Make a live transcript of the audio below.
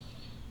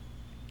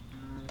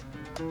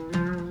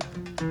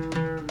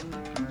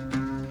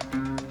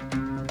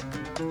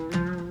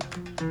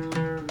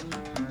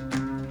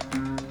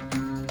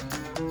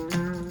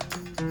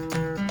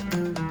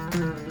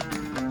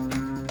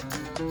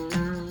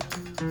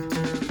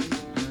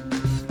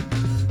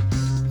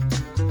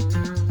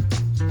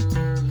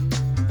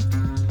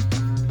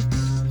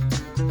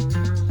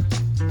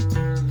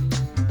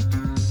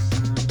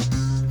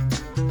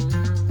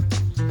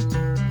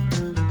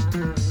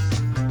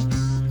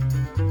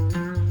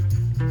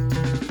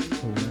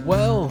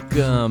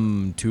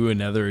Welcome to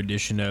another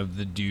edition of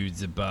The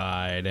Dudes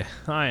Abide.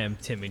 I am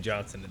Timmy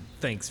Johnson, and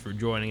thanks for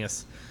joining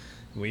us.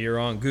 We are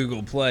on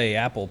Google Play,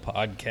 Apple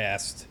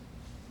Podcast,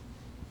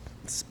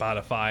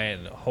 Spotify,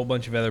 and a whole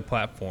bunch of other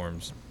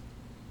platforms.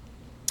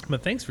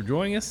 But thanks for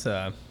joining us.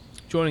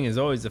 Joining, as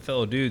always, the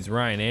fellow dudes,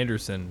 Ryan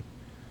Anderson.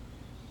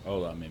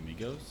 Hola,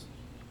 amigos.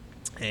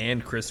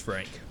 And Chris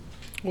Frank.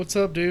 What's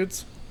up,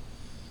 dudes?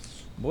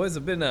 Boys,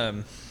 I've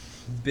been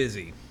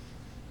busy.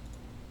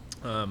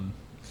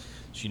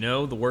 As you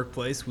know, the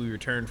workplace, we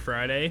returned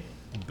Friday.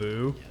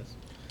 Boo.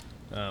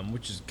 Yes.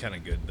 Which is kind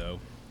of good, though.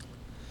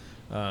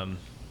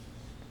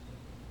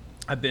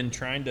 I've been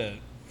trying to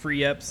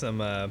free up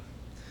some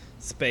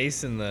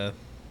space in the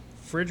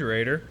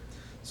refrigerator.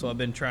 So I've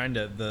been trying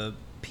to, the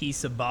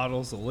piece of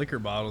bottles, the liquor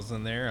bottles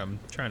in there, I'm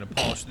trying to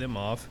polish them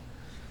off.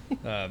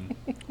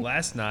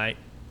 Last night,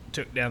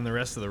 took down the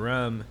rest of the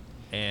rum,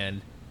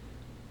 and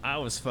I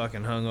was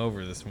fucking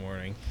hungover this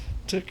morning.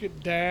 Took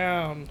it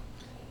down.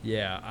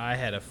 Yeah, I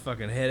had a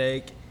fucking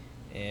headache,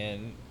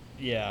 and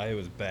yeah, it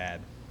was bad.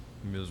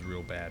 It was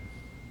real bad.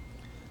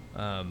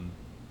 But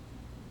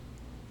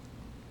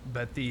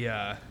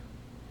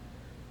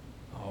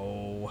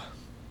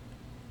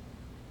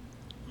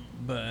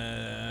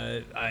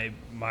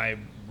my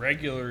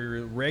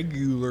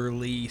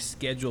regularly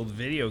scheduled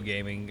video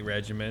gaming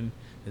regimen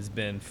has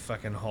been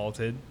fucking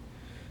halted.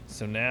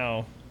 So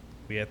now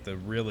we have to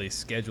really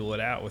schedule it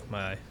out with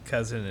my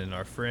cousin and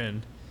our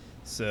friend.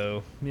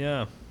 So,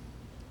 yeah.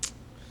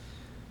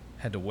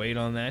 Had to wait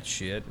on that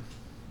shit.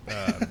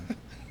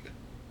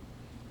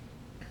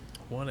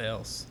 What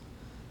else?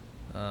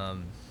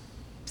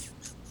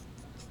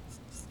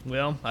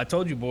 Well, I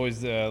told you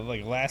boys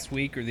like last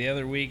week or the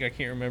other week, I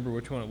can't remember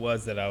which one it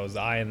was, that I was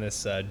eyeing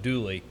this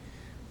dually,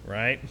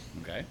 right?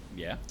 Okay,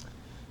 yeah.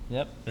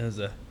 Yep. It was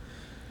a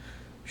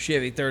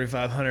Chevy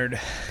 3500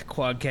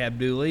 quad cab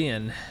dually,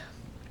 and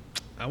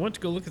I went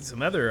to go look at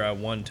some other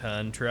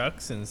 1-ton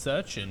trucks and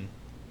such, and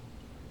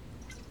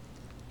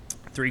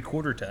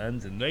 3/4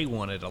 tons, and they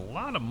wanted a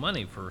lot of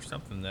money for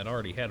something that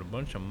already had a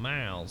bunch of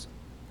miles.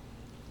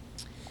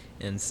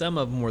 And some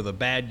of them were the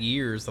bad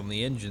years on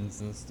the engines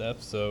and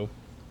stuff, so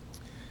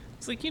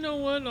it's like, you know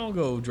what, I'll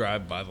go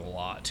drive by the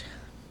lot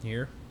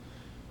here.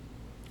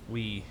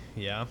 I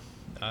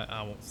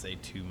won't say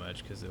too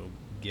much because it'll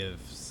give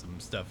some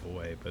stuff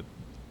away, but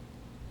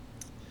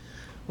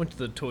went to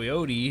the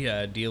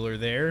Toyota dealer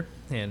there,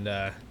 and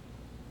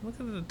look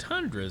at the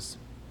Tundras.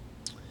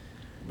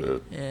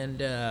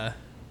 And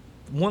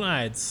one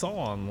I had saw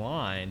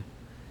online,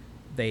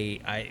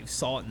 I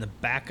saw it in the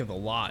back of the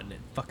lot, and it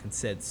fucking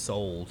said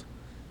sold.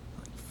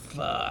 Like,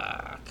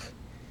 fuck.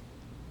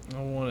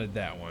 I wanted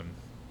that one.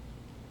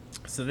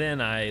 So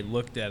then I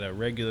looked at a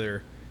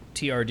regular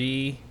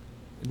TRD,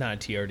 not a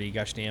TRD,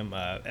 gosh damn,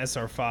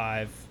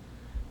 SR5,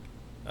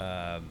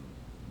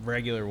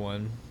 regular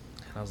one.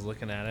 I was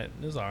looking at it.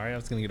 It was alright. I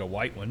was going to get a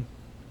white one.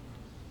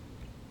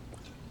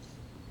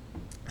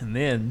 And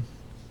then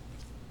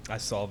I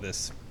saw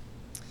this.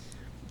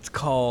 It's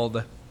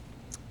called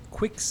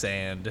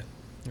Quicksand.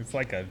 It's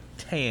like a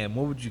tan.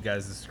 What would you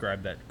guys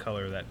describe that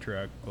color of that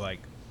truck? Like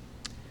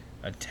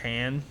a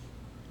tan?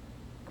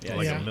 Yeah,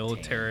 like yeah. a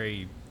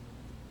military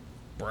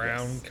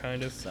brown, Yes.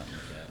 kind of? Something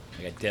like that.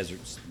 Like a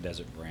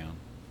desert brown.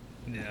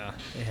 Yeah.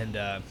 And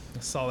I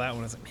saw that one.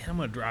 I was like, man, I'm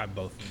going to drive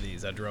both of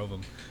these. I drove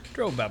them.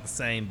 Drove about the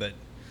same, but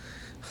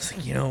I was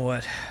like, you know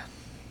what?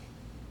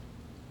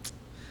 I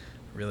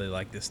really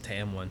like this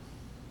tan one.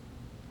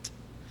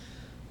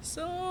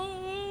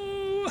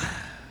 So,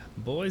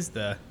 boys,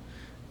 the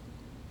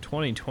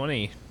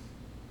 2020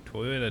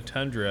 Toyota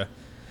Tundra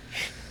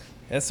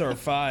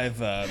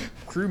SR5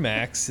 Crew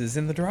Max is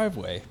in the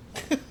driveway.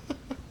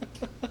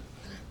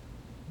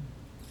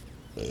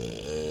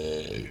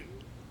 I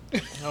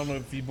don't know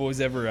if you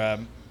boys ever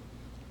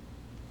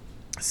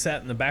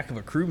sat in the back of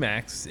a Crew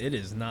Max. It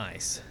is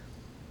nice.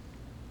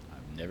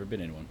 I've never been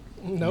in one.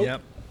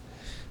 Nope.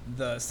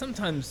 Yep.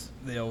 Sometimes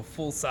they'll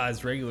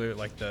full-size regular,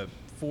 like the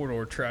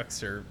 4-door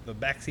trucks, or the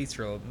back seats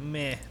are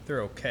meh,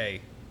 they're okay.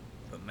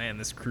 But man,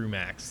 this Crew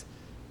Max,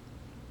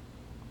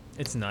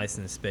 it's nice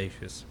and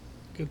spacious.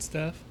 Good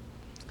stuff.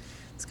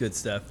 It's good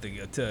stuff.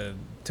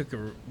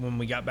 When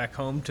we got back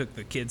home, took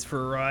the kids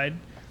for a ride.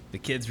 The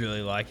kids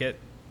really like it.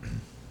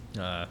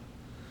 But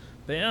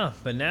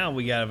now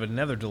we got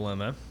another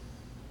dilemma.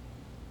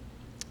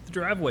 The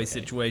driveway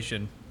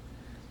situation.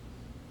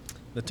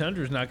 The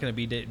Tundra's not going to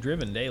be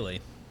driven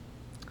daily.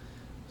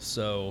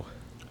 So,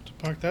 To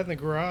park that in the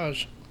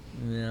garage.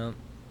 yeah.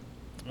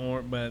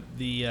 But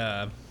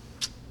the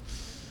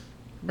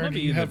Or do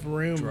you have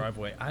room?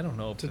 driveway? I don't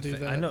know if to the do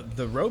I that? know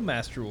the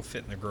Roadmaster will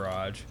fit in the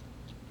garage,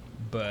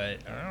 but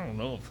I don't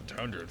know if a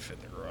Tundra would fit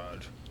in the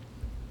garage.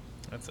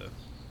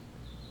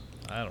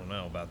 I don't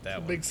know about that A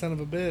one. big son of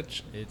a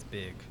bitch. It's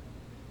big.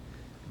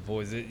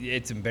 Boys,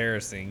 it's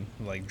embarrassing,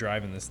 like,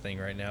 driving this thing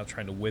right now,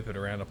 trying to whip it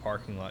around a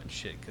parking lot and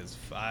shit, because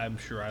I'm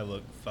sure I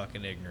look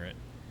fucking ignorant.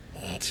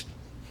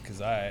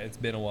 Because it's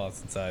been a while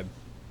since I,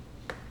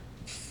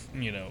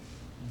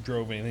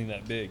 drove anything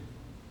that big.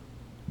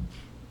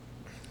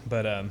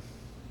 But, I'm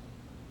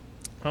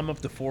up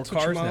to 4 That's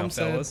what your cars now, mom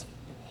said. fellas.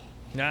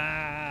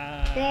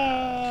 Nah.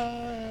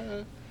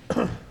 Ah.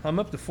 I'm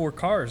up to 4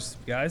 cars,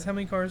 guys. How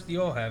many cars do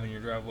you all have in your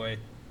driveway?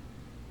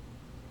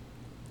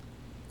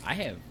 I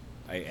have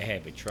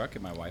a truck,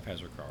 and my wife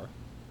has her car.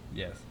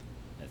 Yes.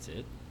 That's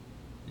it.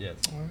 Yes.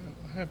 I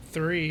have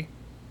 3.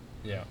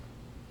 Yeah.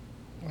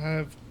 I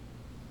have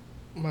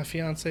my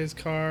fiance's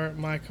car,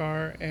 my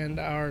car, and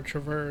our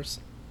Traverse.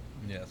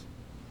 Yes.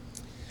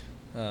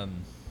 So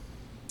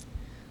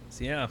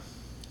yeah,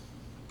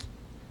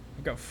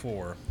 I've got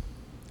 4.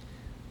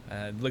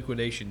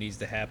 Liquidation needs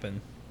to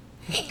happen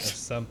or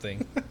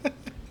something.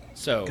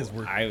 So 'Cause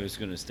we're- I was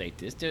going to state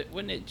this.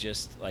 Wasn't it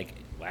just like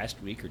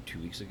last week or 2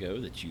 weeks ago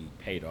that you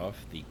paid off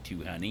the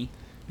 2 honey?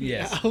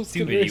 Yes. I was Too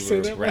gonna many say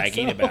were that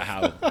bragging myself.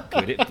 about how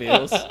good it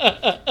feels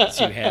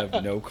to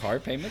have no car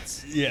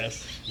payments.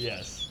 Yes.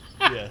 Yes.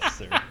 Yes,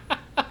 sir.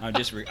 I'm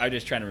just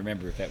trying to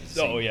remember if that was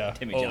the same Oh yeah.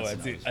 Timmy Oh,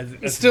 Johnson.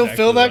 It still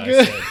feel that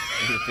good?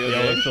 Does it feel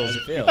Yeah, good? it feels. How's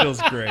it feel? It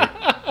feels great. It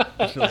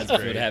feels How's it feel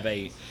great. to have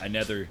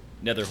another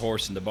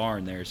horse in the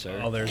barn there,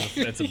 sir? Oh,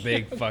 that's a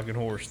big fucking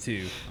horse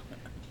too.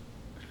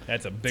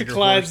 That's a It's a bigger horse.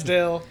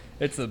 Clydesdale.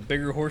 It's a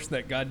bigger horse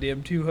than that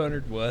goddamn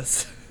 200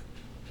 was.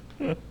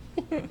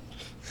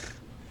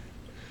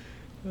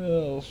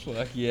 Oh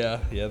fuck yeah,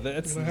 yeah.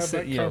 That's Gonna have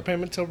that car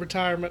payment till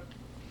retirement.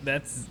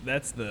 that's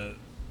the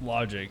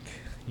logic,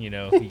 you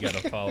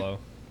gotta follow.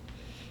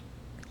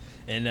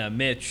 And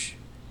Mitch,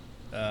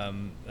 a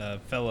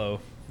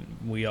fellow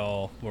we're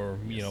all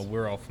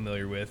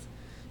familiar with,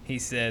 he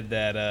said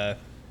that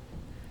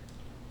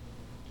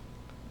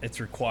it's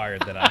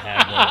required that I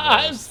have one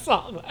I of those.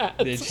 saw that.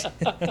 Did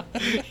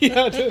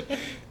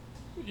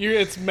Yeah,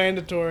 it's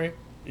mandatory.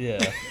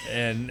 Yeah,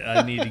 and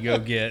I need to go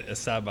get a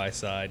side by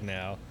side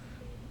now.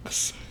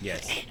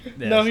 Yes.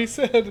 No, he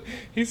said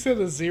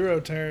a 0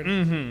 turn.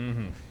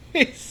 Mm-hmm.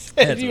 He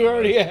said That's you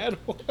what it already was. had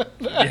one.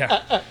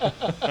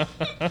 Yeah.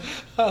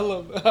 I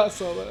love that. I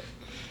saw that.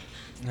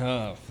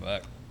 Oh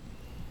fuck.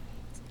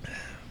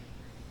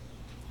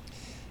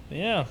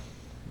 Yeah.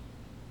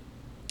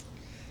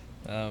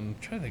 Trying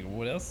to think of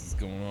what else is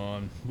going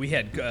on. We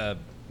had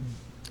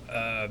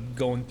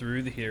going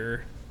through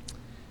here,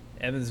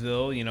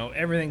 Evansville.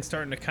 Everything's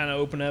starting to kind of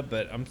open up,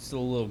 but I'm still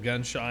a little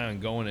gun shy on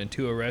going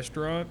into a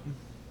restaurant.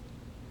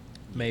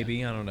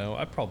 Maybe, I don't know.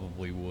 I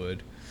probably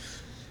would.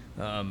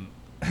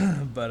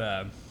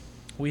 But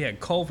we had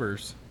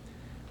Culver's,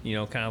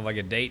 kind of like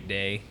a date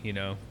day.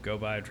 Go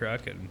buy a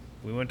truck, and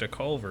we went to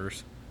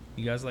Culver's.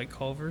 You guys like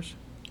Culver's?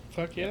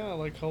 Fuck yeah, I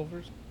like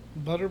Culver's.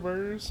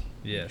 Butterburgers.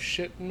 Yes.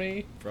 Shitting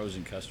me.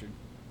 Frozen custard.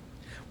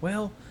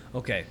 Well,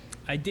 okay.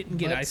 I didn't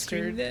get ice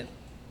cream Mustard. then,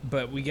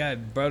 but we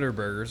got butter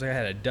burgers. I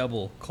had a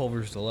double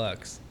Culver's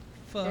Deluxe.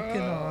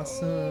 Fucking Oh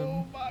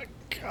awesome. my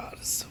god,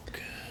 it's so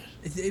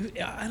good.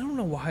 I don't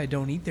know why I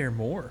don't eat there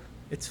more.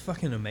 It's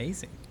fucking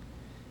amazing.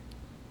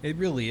 It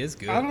really is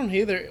good. I don't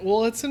either.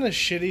 Well, it's in a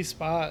shitty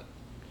spot.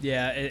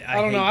 Yeah, I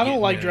don't hate know. I don't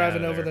getting like in and out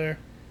driving of over there.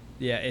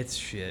 Yeah, it's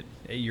shit.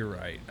 You're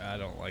right. I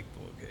don't like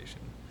the location.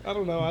 I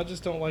don't know. I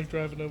just don't like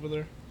driving over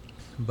there.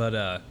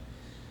 But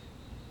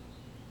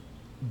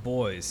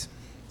boys,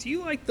 do you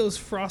like those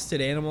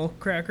frosted animal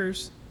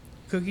crackers?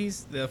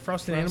 Cookies? The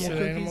frosted animal Frosted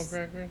cookies? animal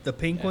cracker? The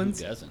pink Yeah,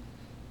 ones? Who doesn't?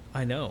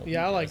 I know.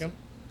 Yeah, I like them.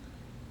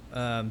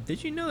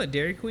 Did you know that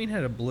Dairy Queen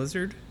had a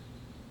Blizzard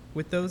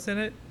with those in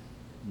it?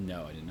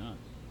 No, I did not.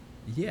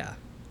 Yeah.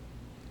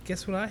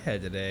 Guess what I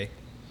had today?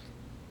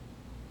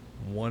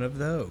 One of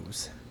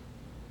those.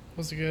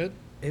 Was it good?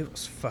 It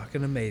was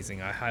fucking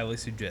amazing. I highly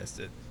suggest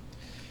it.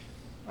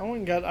 I went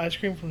and got ice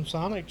cream from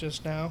Sonic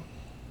just now.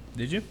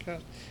 Did you? Got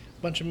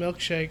a bunch of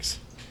milkshakes.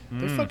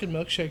 Their fucking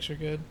milkshakes are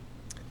good.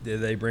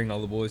 Did they bring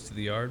all the boys to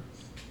the yard?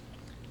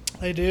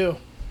 They do.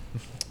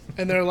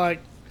 And they're like,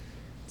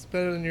 it's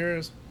better than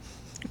yours.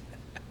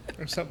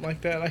 Or something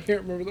like that. I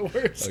can't remember the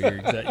words.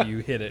 Oh, you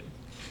hit it.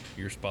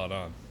 You're spot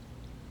on.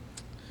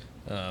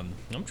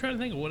 I'm trying to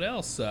think of what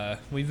else.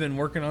 We've been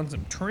working on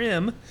some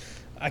trim.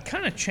 I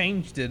kind of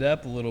changed it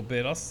up a little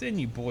bit. I'll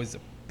send you boys a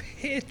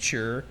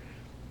picture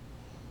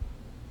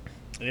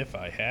if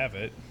I have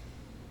it.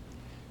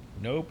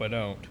 Nope, I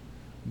don't.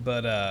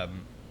 But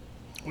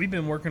we've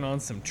been working on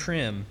some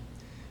trim.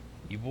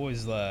 You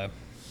boys,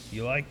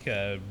 you like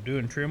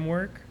doing trim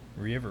work?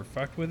 Were you ever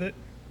fucked with it?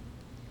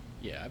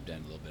 Yeah, I've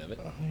done a little bit of it.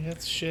 Oh,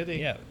 that's shitty.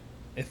 Yeah,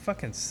 it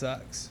fucking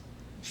sucks.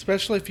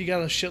 Especially if you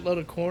got a shitload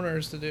of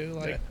corners to do.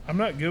 Like, I'm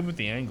not good with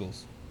the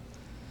angles.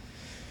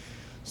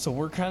 So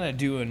we're kind of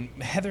doing...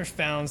 Heather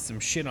found some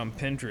shit on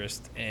Pinterest,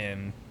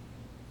 and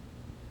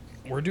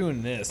we're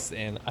doing this,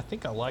 and I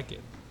think I like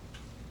it.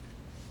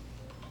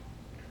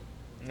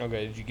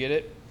 Okay, did you get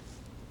it?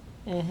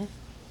 Mm-hmm.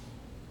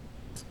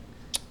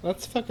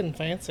 That's fucking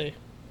fancy.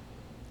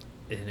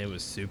 And it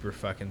was super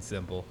fucking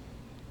simple.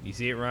 You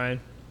see it, Ryan?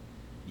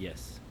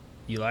 Yes.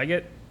 You like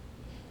it?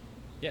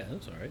 Yeah,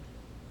 that's all right.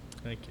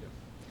 Thank you.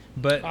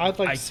 But I'd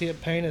like to see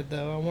it painted,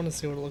 though. I want to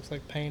see what it looks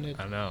like painted.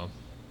 I know.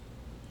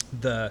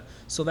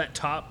 So that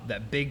top,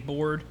 that big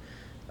board,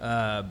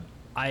 I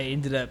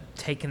ended up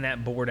taking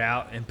that board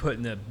out and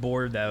putting the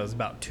board that was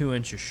about 2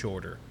 inches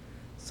shorter.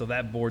 So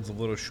that board's a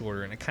little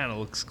shorter, and it kind of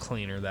looks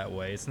cleaner that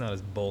way. It's not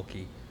as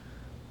bulky.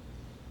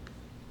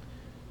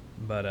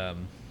 But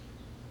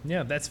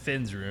yeah, that's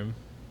Finn's room,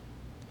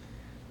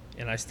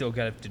 and I still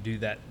got to do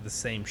the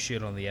same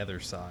shit on the other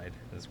side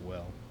as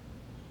well.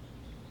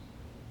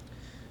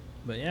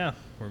 But yeah,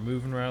 we're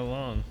moving right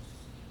along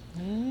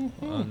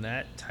on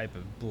that type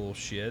of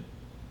bullshit.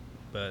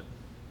 But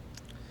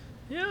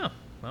yeah,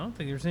 I don't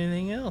think there's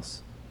anything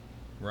else.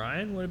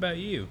 Ryan, what about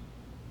you?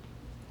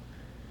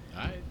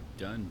 I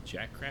done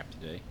jack crap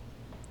today.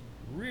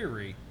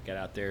 Riri. Got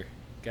out there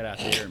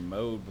and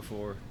mowed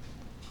before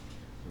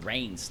the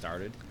rain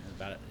started. That's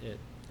about it.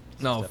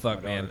 No, Stuff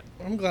fuck, my man. daughter.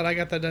 I'm glad I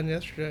got that done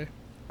yesterday.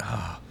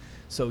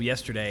 So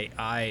yesterday,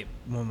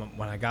 when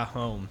I got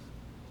home,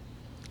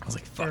 I was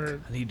like, "Fuck,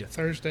 Or I need to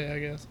Thursday, I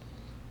guess.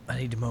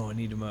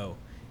 mow."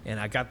 And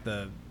I got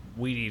the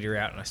weed eater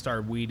out, and I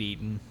started weed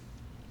eating.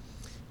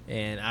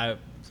 And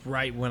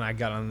right when I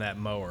got on that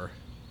mower,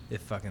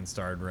 it fucking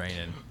started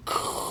raining.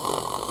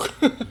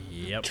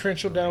 Yep.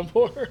 Torrential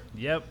downpour.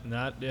 Yep,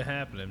 not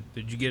happening.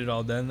 Did you get it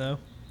all done though?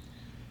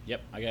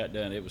 Yep, I got it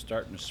done. It was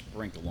starting to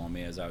sprinkle on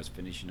me as I was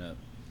finishing up.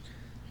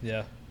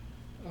 Yeah.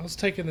 I was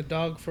taking the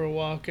dog for a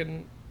walk,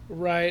 and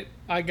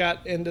I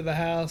got into the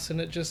house, and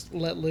it just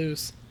let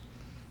loose.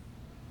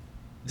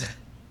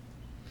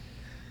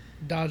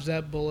 Dodged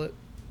that bullet.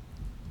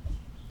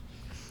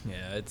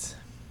 Yeah, it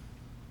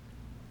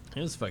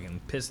was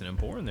fucking pissing and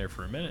pouring there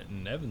for a minute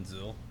in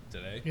Evansville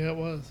today. Yeah, it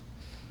was.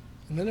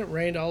 And then it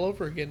rained all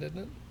over again,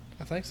 didn't it?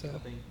 I think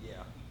so.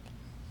 Yeah.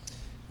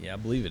 Yeah, I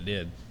believe it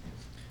did.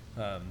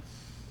 So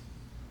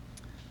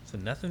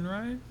nothing,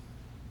 Ryan?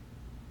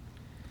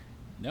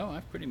 No,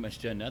 I've pretty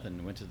much done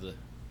nothing. Went to the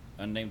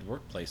unnamed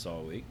workplace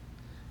all week.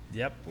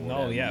 Yep. Bored No,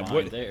 out of yeah. my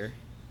mind there.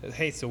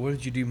 Hey, so what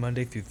did you do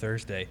Monday through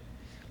Thursday?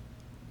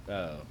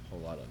 A whole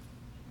lot of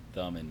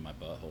thumb in my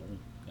butthole.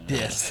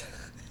 Yes.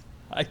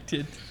 I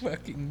did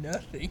fucking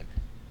nothing.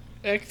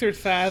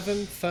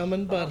 Ectherthathon, thumb,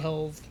 and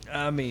buttholes.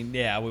 I mean,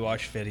 yeah, we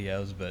watched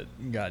videos, but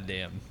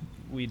goddamn,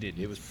 we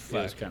didn't. It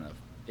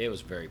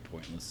was very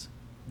pointless.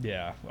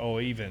 Yeah. Oh,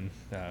 even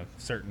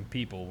certain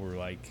people were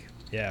like,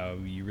 "Yeah,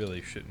 you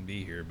really shouldn't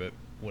be here," but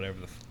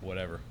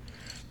whatever.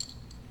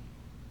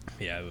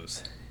 Yeah, it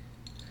was.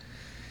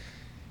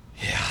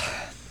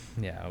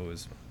 Yeah, it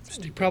was.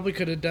 You probably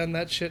could have done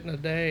that shit in a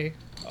day.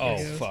 Oh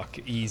guess. fuck,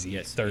 easy.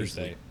 Yes,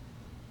 Thursday,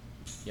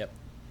 Yep.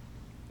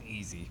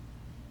 easy.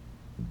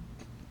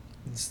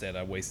 Instead,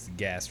 I wasted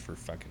gas for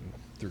fucking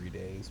 3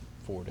 days,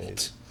 4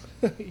 days.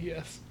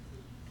 Yes.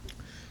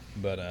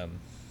 But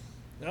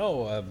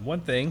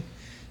one thing,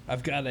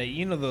 I've got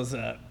those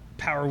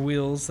Power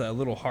Wheels,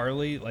 little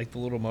Harley, like the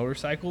little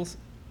motorcycles.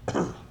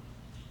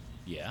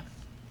 Yeah.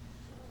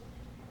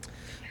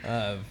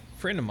 A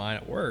friend of mine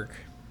at work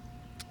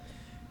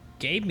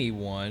gave me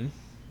one.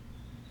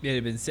 It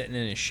had been sitting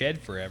in his shed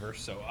forever,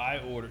 so I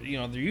ordered.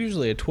 They're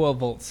usually a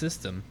 12-volt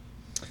system,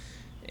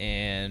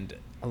 and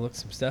I looked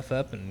some stuff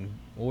up and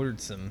ordered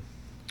some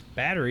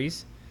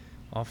batteries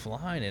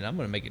offline, and I'm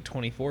gonna make it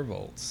 24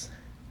 volts.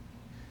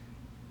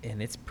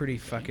 And it's pretty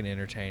fucking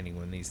entertaining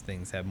when these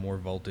things have more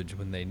voltage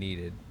when they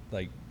needed,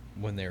 like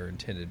when they're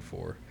intended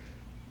for.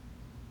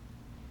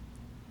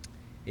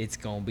 It's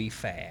gonna be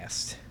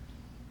fast.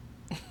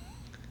 I'm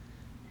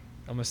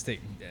gonna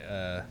stick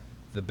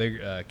the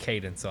big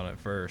cadence on it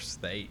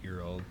first. The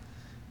 8-year-old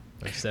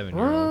or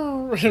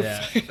 7-year-old.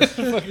 Yeah.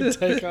 Fucking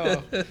take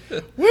off.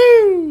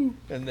 Woo!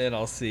 And then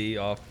I'll see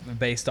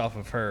based off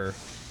of her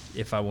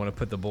if I want to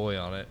put the boy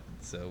on it.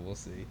 So we'll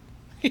see.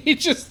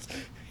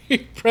 He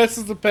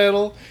presses the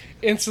pedal,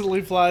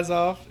 instantly flies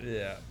off.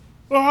 Yeah.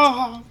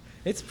 Ah!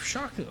 It's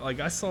shocking. Like,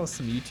 I saw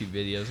some YouTube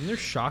videos, and they're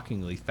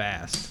shockingly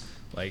fast.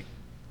 Like,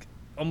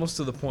 almost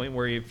to the point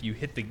where if you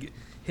hit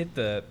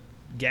the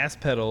gas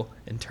pedal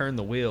and turn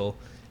the wheel,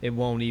 it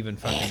won't even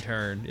fucking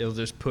turn. It'll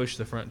just push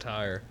the front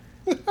tire.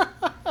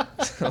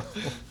 So,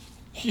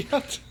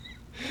 Yeah.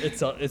 it's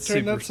Turn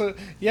super. that so,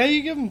 yeah,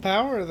 you give them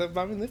power.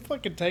 They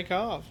fucking take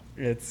off.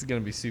 It's gonna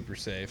be super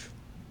safe.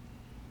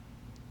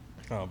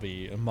 I'll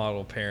be a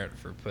model parent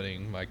for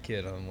putting my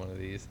kid on one of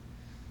these.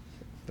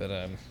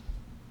 But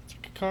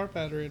Took a car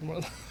battery in one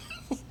of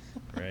those.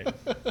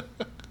 right.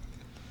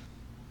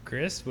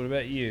 Chris, what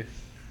about you?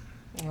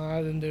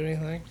 I didn't do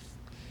anything.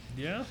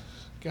 Yeah.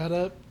 Got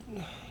up,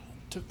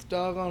 took the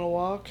dog on a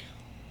walk,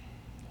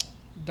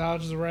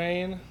 dodged the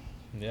rain,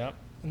 Yep.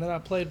 and then I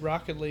played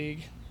Rocket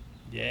League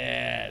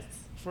Yes.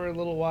 for a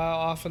little while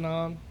off and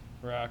on.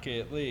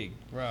 Rocket League.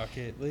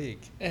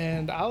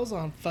 And I was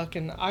on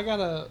I got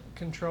a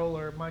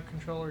controller. My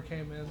controller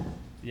came in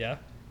Yeah.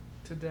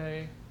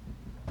 today.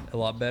 A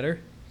lot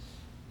better.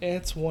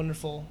 It's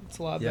wonderful. It's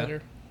a lot Yeah.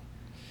 better.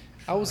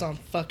 I was on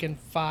fucking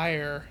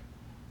fire.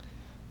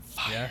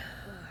 Yeah.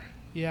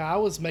 Yeah, I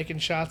was making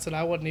shots that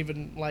I wasn't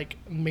even like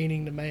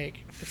meaning to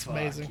make. It's Fuck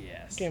amazing.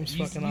 yes. Game's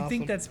you, fucking you awesome.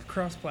 think that's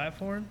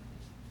cross-platform?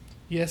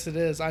 Yes, it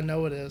is. I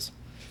know it is.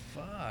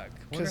 Fuck.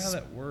 Wonder how 'Cause-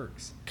 that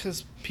works.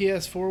 Because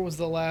PS4 was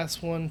the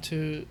last one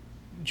to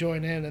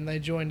join in, and they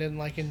joined in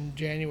like in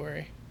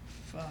January.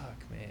 Fuck,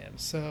 man.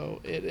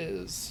 So it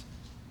is.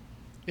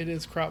 It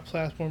is crop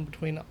platform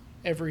between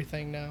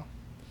everything now.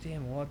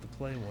 Damn, we'll have to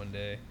play one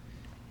day.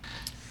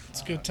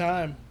 It's a good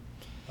time.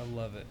 I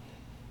love it.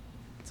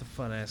 It's a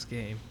fun-ass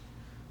game.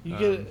 You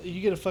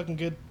get a fucking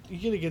good. You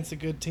get against a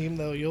good team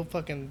though. You'll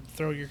fucking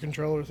throw your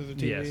controller through the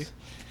TV. Yes.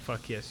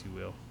 Fuck yes, you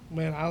will.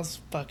 Man, I was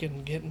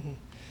fucking getting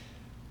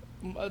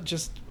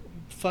just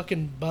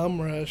fucking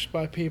bum rushed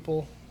by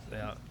people.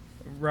 Yeah.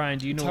 Ryan,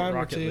 do you know what Time or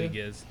Rocket two. League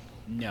is?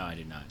 No, I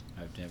did not.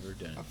 I've never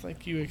done I it.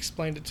 think you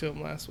explained it to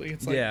him last week.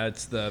 It's like Yeah,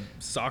 it's the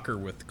soccer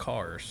with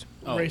cars.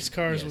 Oh, race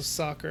cars yes. with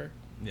soccer.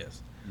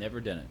 Yes. Never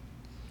done it.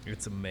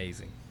 It's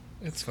amazing.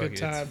 It's a Fuck good it,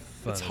 time.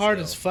 fun It's as hard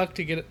hell. as fuck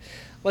to get it.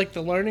 Like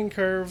the learning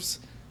curve's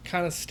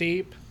kind of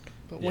steep,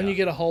 but when Yeah. you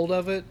get a hold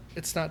of it,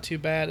 it's not too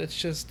bad. It's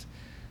just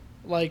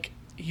like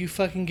you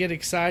fucking get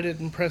excited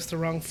and press the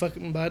wrong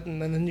fucking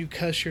button, and then you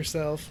cuss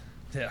yourself.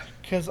 Yeah.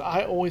 Because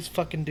I always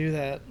fucking do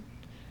that.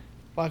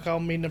 Like I'll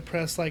mean to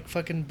press like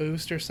fucking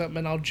boost or something,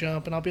 and I'll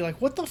jump, and I'll be like,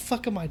 "What the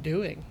fuck am I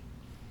doing?"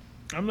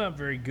 I'm not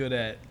very good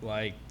at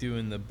like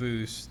doing the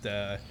boost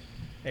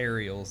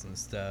aerials and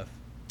stuff.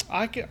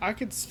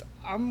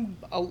 I'm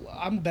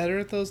better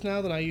at those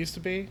now than I used to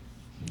be.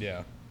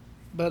 Yeah.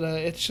 But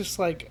it's just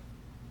like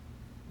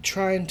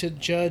trying to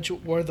judge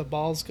where the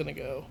ball's gonna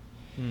go.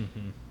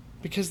 Mm-hmm.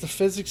 Because the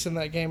physics in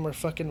that game are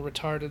fucking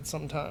retarded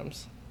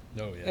sometimes.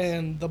 Oh yes.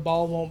 And the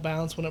ball won't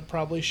bounce when it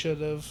probably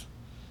should have.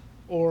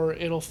 Or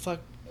it'll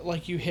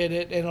like you hit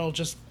it and it'll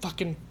just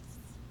fucking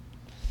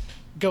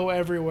go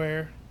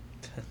everywhere.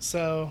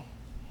 So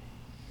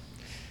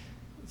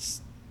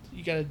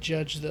you gotta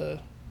judge it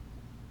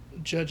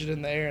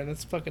in the air, and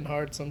that's fucking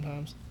hard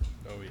sometimes.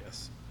 Oh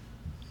yes.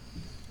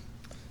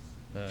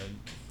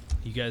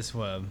 You guys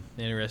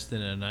interested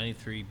in a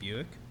 '93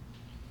 Buick?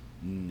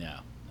 No.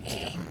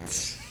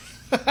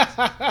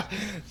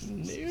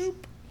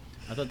 Nope.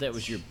 I thought that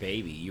was your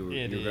baby. You were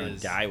It going to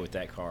is. die with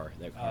that car.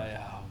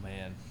 Oh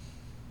man.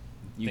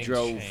 You Things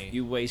drove. change.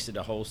 You wasted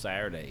a whole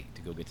Saturday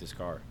to go get this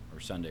car, or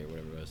Sunday, or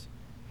whatever it was.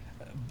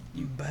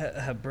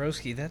 But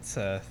broski, that's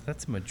a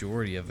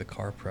majority of the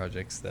car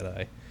projects that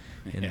I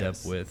end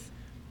Yes. up with.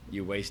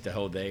 You waste a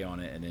whole day on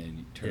it, and then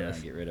you turn around Yes.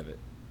 and get rid of it.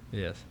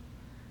 Yes.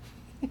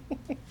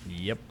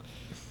 Yep.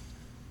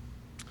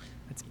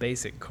 That's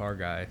basic car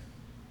guy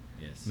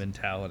Yes.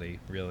 mentality,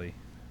 really.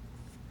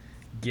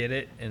 Get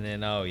it, and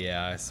then, oh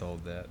yeah, I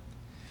sold that.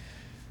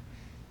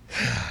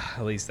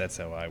 At least that's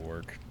how I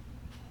work.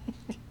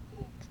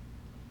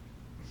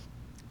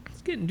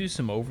 Let's get into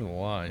some over the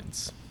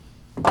lines.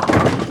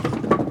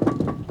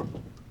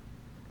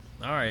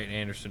 All right,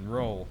 Anderson,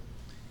 roll.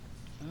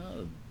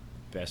 The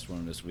best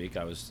one this week.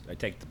 I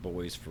take the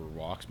boys for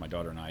walks. My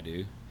daughter and I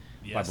do.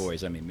 Yes. By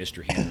boys, I mean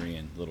Mr. Henry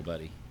and little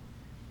buddy.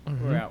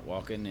 Mm-hmm. We're out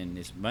walking, and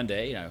it's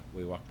Monday.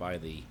 We walk by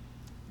the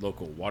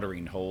local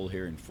watering hole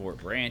here in Fort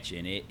Branch,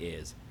 and it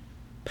is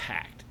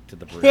packed to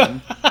the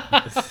brim.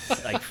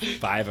 It's like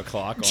 5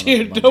 o'clock on a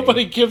Dude, Monday.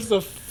 nobody gives a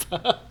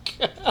fuck.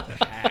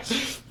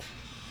 Packed.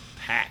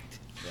 Packed.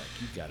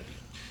 Like, you gotta be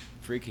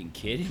freaking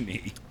kidding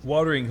me.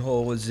 Watering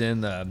hole was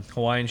in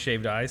Hawaiian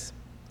shaved ice.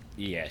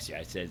 Yes, yeah.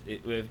 It says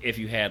if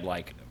you had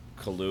like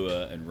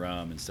Kahlua and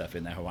rum and stuff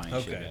in that Hawaiian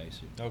Okay. shaved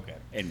ice. Okay.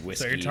 And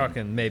whiskey. So you're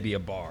talking maybe a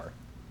bar.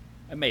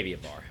 Maybe a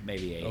bar.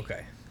 Maybe a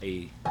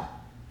Okay.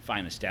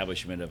 fine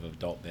establishment of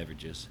adult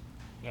beverages.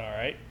 All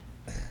right.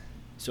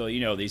 So,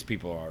 these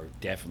people are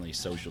definitely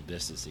social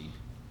distancing.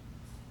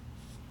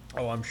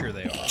 Oh, I'm sure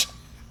they are.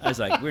 I was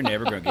like, we're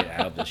never going to get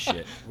out of this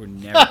shit. We're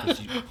never.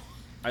 'Cause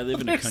I live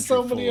in a There's country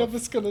so full many of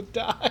us gonna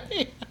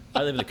die.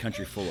 I live in a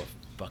country full of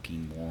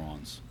fucking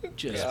morons.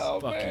 Just Oh,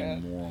 fucking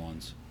man.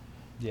 morons.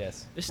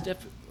 Yes. This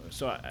stuff.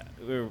 So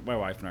my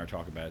wife and I were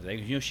talking about it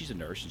today. She's a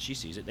nurse and she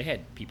sees it. They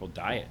had people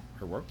die at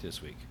her work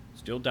this week,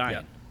 still dying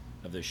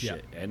Yeah. of this Yeah.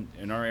 shit, and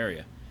in our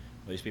area,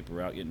 these people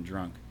were out getting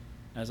drunk.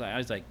 I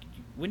was like,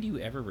 when do you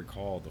ever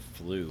recall the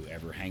flu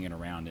ever hanging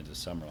around into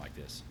summer like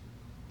this?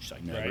 She's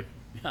like, never. Right.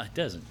 Yeah, it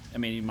doesn't. I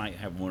mean, you might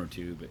have one or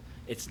two, but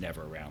it's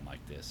never around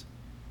like this.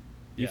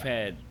 You've Yeah.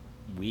 had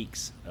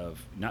weeks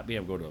of not being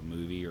able to go to a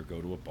movie or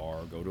go to a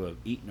bar or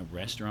eat in a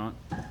restaurant.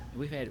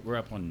 We're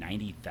up on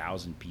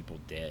 90,000 people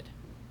dead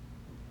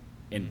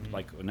in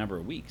like a number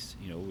of weeks.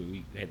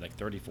 We had like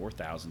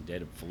 34,000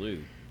 dead of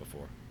flu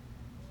before.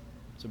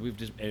 So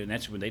and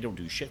that's when they don't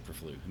do shit for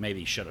flu.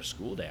 Maybe shut a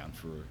school down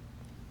for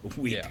a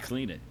week Yeah. to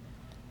clean it.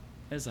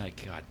 It's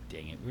like, God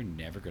dang it, we're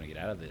never going to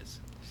get out of this.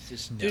 It's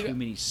just Dude, too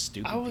many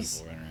stupid people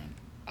running around.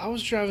 I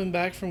was driving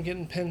back from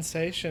getting Penn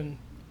Station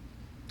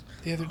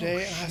the other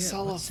day, and I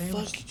saw what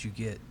sandwich a did you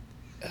get?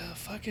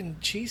 fucking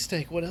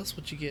cheesesteak. What else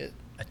would you get?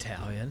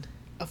 Italian.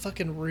 A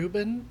fucking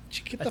Reuben? Did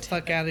you get the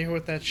fuck out of here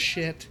with that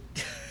shit?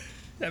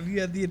 Have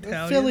you had the The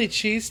Italian? Philly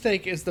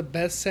cheesesteak is the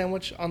best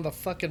sandwich on the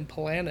fucking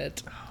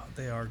planet. Oh,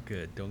 they are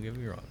good. Don't get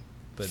me wrong.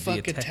 But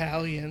Fuck the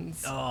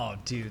Italians. Oh,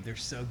 dude, they're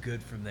so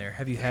good from there.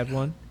 Have you had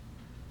one?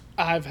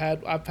 I've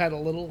had a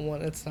little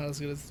one. It's not as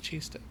good as the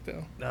cheesesteak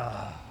though.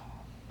 Ah,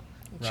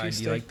 The Ryan,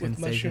 do you like Penn with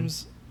Station?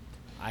 mushrooms.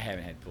 I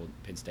haven't had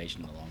Penn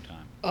Station in a long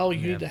time. Oh,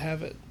 you Yeah. need to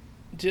have it.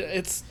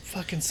 It's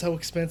fucking so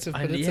expensive,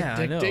 but it's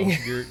I know.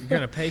 addicting. You're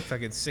gonna pay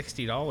fucking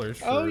 $60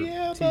 for Oh,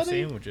 yeah, two buddy.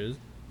 sandwiches.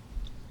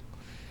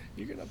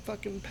 You're gonna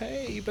fucking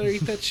pay. You better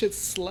eat that shit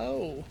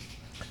slow.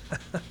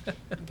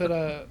 But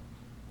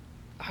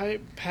I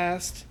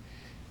passed,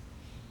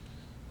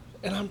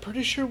 and I'm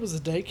pretty sure it was a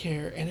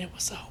daycare, and it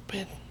was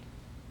open.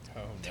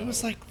 Oh, There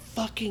was like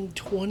fucking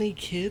 20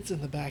 kids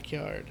in the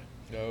backyard,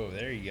 Oh,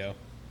 there you go.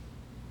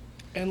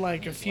 and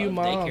like a Yes, a few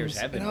lot of daycares moms,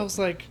 have been and I was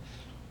open. like,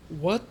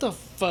 "What the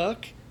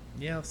fuck?"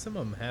 Yeah, some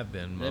of them have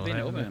been. They've been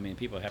haven't open. they? I mean,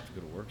 people have to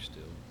go to work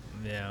still.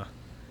 Yeah.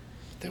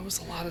 There was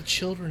a lot of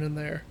children in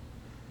there.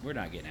 We're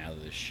not getting out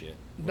of this shit.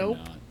 We're Nope,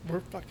 not. we're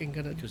fucking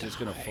gonna Because it's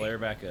going to die. flare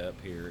back up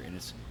here,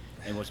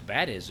 and what's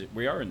bad is that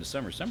we are in the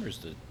summer. Summer is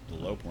the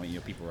low point. You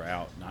know, people are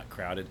out, not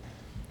crowded.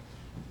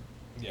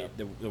 Yeah.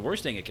 The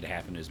worst thing that could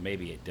happen is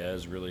maybe it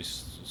does really,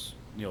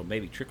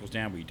 maybe trickles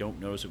down where you don't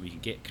notice that we can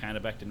get kind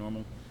of back to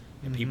normal,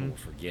 and people will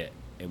forget,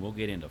 and we'll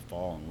get into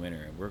fall and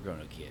winter, and we're going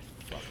to get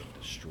fucking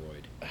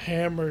destroyed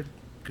Hammered.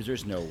 because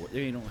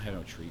they don't have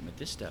no treatment.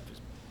 This stuff is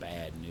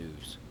bad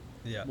news.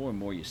 Yeah. More and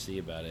more you see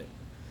about it.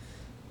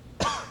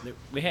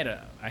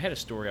 I had a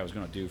story I was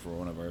going to do for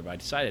one of our, but I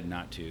decided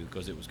not to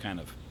because it was kind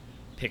of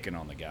picking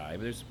on the guy.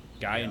 But there's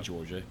a guy in Yeah.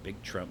 Georgia,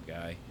 big Trump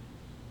guy,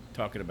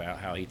 talking about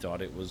how he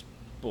thought it was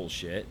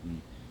bullshit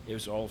and it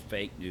was all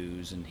fake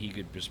news and he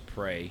could just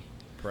pray,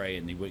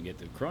 and he wouldn't get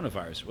the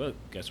coronavirus. Well,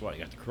 guess what?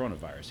 He got the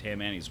coronavirus,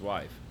 him and his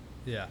wife.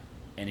 Yeah.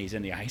 And he's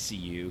in the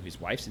ICU. His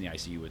wife's in the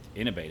ICU with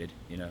intubated,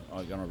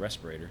 on a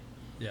respirator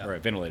Yeah. or a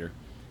ventilator.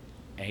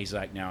 And he's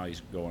like, now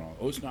he's going on,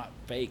 oh, it's not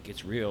fake,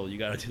 it's real. You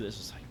got to do this.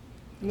 It's like,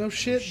 No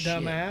shit, shit.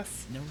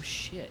 dumbass. no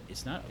shit.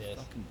 It's not a Yes.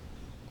 fucking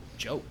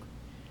joke.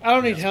 I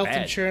don't need That's health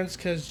bad. insurance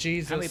because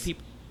Jesus.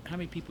 How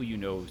many people you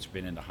know has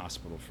been in the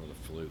hospital for the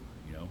flu?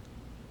 You know,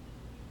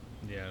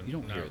 Yeah. you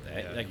don't hear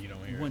that. Yeah, like you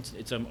don't hear once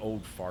it's some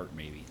old fart,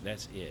 maybe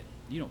that's it.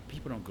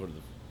 People don't go to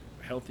the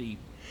healthy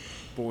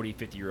 40,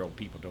 50-year-old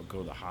people don't go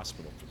to the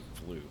hospital for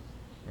the flu.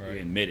 They're Right.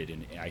 admitted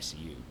in the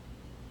ICU.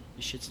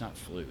 This shit's not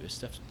flu. This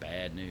stuff's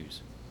bad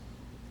news.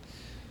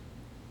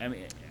 I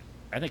mean,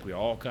 I think we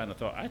all kind of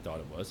thought. I thought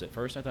it was at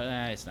first. I thought,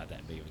 it's not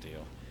that big of a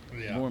deal.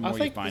 Yeah. More and I more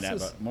you think find this out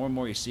is- about, more and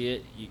more you see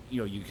it.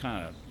 You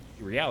kind of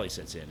reality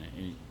sets in,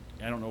 and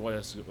I don't know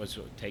what's it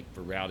would take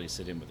for reality to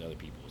sit in with other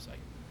people. It's like,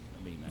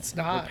 I mean, It's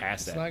we're not.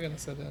 past It's that. not gonna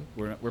sit in.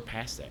 We're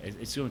past that.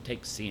 It's going to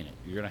take seeing it.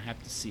 You're going to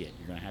have to see it.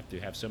 You're going to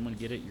have someone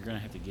get it. You're going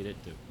to have to get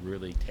it to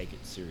really take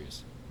it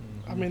serious.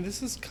 I mean,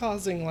 this is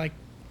causing like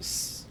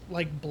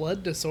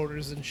blood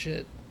disorders and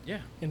shit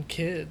Yeah, in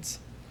kids.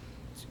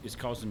 it's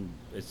causing.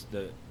 It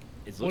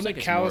looks Wasn't like it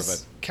it's more of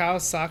a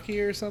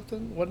Kawasaki or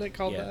something? Wasn't it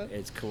called yeah. that?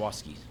 It's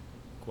Kawasaki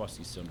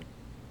syndrome.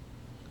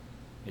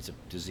 It's a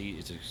disease.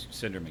 It's a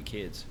syndrome in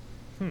kids.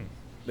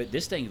 But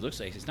this thing looks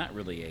like it's not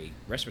really a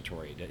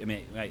respiratory. I mean,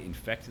 it might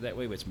infect it that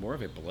way, but it's more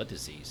of a blood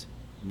disease.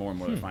 More and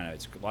more they find out.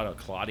 It's a lot of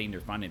clotting. They're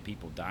finding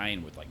people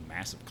dying with like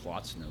massive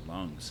clots in their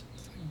lungs.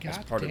 That's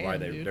God part of why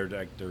damn,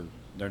 dude.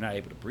 they're not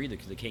able to breathe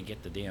because they can't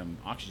get the damn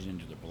oxygen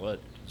into their blood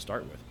to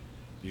start with.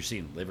 You're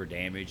seeing liver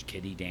damage,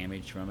 kidney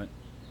damage from it.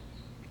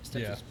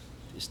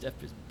 This stuff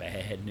is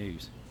bad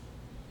news.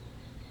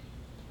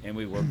 And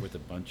we work with a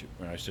bunch of,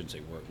 well, I shouldn't say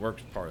work.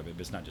 Work's part of it,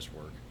 but it's not just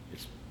work.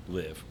 It's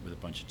live with a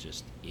bunch of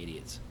just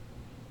idiots.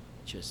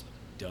 Just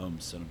dumb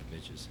son of a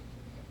bitches.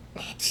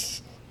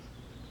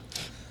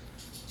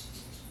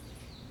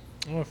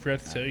 Oh, I forgot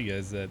to tell you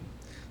guys that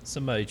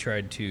somebody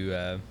tried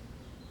to.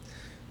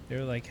 They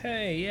were like,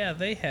 "Hey, yeah,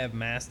 they have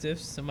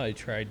mastiffs." Somebody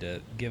tried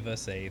to give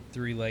us a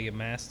three-legged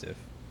mastiff.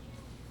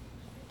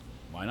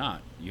 Why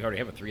not? You already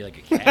have a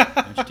three-legged cat.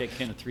 Why don't you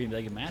take in a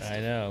three-legged mastiff? I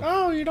know.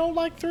 Oh, you don't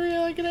like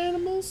three-legged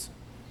animals?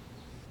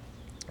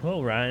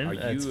 Well, Ryan, Are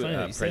it's you funny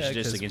that you say that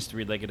prejudiced 'cause- against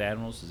three-legged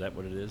animals? Is that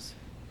what it is?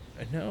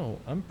 No,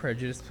 I'm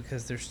prejudiced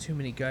because there's too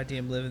many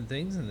goddamn living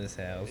things in this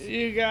house.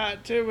 You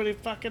got too many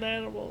fucking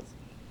animals.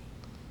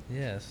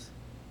 Yes.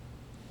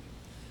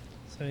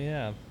 So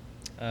yeah,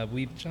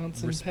 we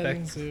Johnson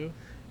Petting Zoo.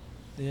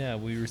 Yeah,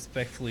 we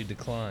respectfully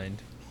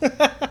declined.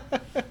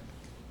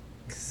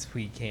 'Cause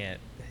we can't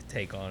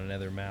take on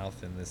another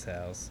mouth in this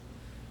house.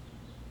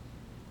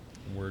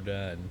 We're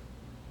done.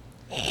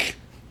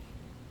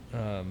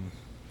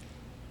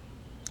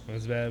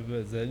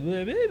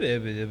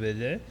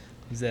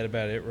 Was that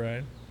about it,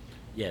 Ryan?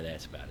 Yeah,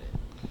 that's about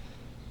it.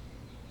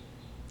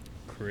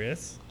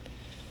 Chris?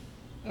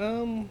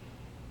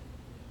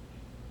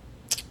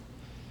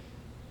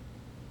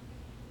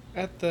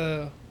 At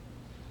the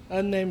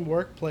unnamed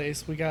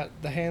workplace, we got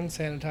the hand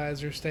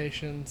sanitizer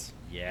stations.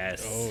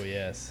 Yes. Oh,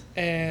 yes.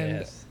 And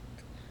Yes.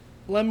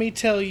 let me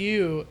tell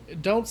you,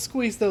 don't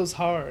squeeze those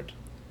hard.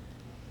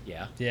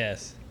 Yeah.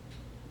 Yes.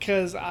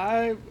 Because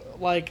I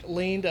like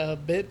leaned a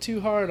bit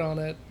too hard on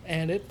it,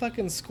 and it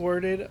fucking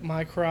squirted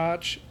my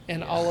crotch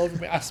and all over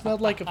me. I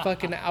smelled like a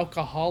fucking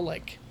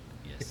alcoholic.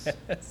 Yes.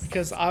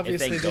 Because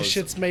obviously this goes-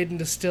 shit's made in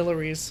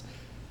distilleries.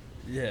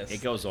 Yes.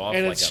 It goes off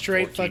And like it's a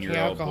straight fucking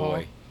 14-year-old alcohol.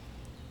 boy.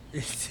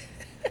 It's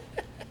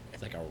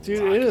like a Dude,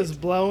 rocket. it is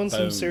blowing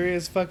some Boom.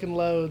 serious fucking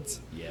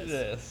loads. Yes.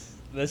 Yes.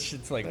 That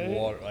shit's like They-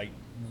 water. Like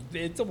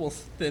it's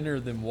almost thinner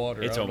than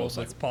water. It's I don't almost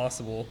know if like- it's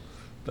possible,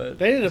 but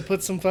They need to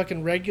put some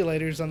fucking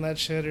regulators on that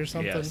shit or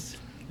something. Yes.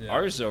 Yeah.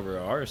 Ours over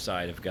our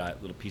side have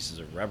got little pieces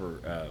of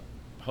rubber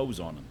hose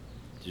on them.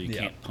 So you Yeah.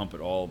 can't pump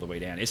it all the way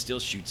down. It still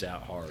shoots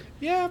out hard.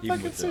 Yeah, Even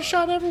fucking with some the-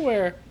 shot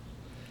every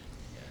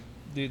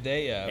dude,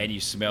 they And you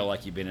smell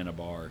like you've been in a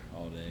bar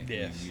all day. when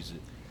Yes. You use it.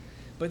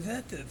 But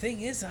the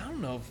thing is, I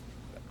don't know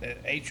if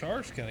HR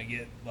is gonna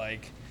get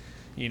like,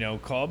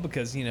 called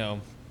because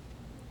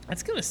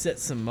that's gonna set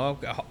some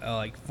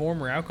like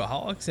former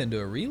alcoholics into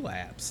a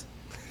relapse.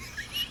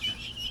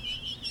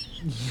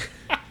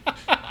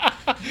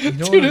 You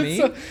know Dude, what I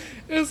mean?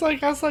 it's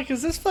like I was like,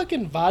 is this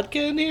fucking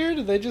vodka in here?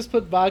 Did they just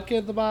put vodka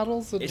in the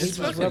bottles and It's just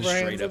fucking rubber hands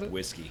straight in up it?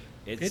 whiskey.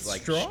 It's It's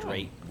like strong.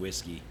 straight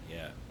whiskey.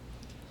 Yeah.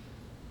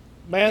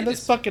 Man, It this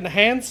is- fucking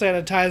hand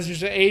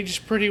sanitizer's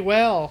aged pretty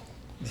well.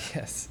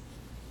 Yes.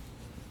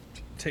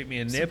 Take me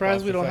a nip.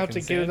 Surprised off we the don't have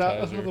to fucking get it out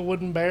of sanitizer. the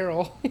wooden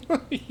barrel.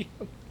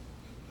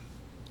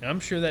 I'm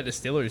sure that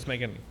distillery's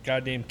making a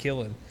goddamn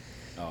killing.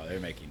 Oh, they're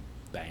making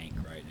bank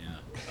right now.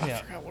 I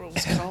Yeah. forgot what it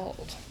was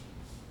called.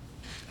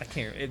 I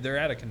can't. They're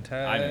out of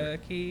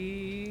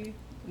Kentucky.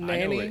 I know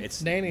Nanny, it.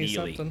 It's Nanny Neely.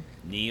 something.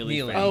 Neely.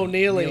 Neely. Oh, Family.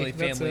 Neely. Neely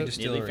That's Family it.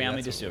 Distillery. Neely Family that's what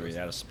it Distillery was.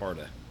 out of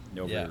Sparta,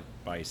 over Yeah.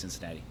 by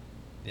Cincinnati.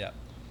 Yeah.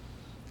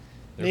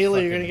 They're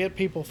Neely, you're fucking- gonna get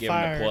people Give them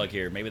a fired. plug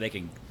here. Maybe they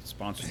can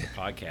sponsor the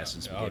podcast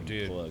since we Oh, gave them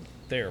dude. a plug.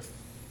 They're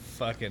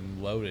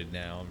fucking loaded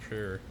now, I'm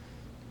sure.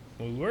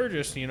 We were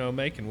just,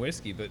 making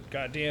whiskey, but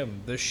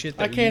goddamn, the shit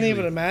that I we can't usually-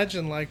 even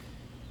imagine like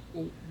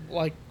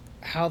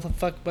how the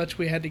fuck much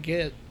we had to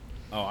get.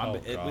 Oh,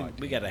 God,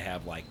 we got to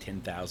have like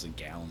 10,000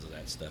 gallons of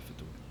that stuff at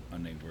the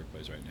unnamed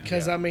workplace right now.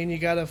 Because Yeah. I mean, you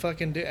gotta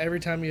fucking do every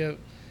time you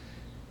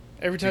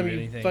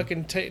anything.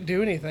 fucking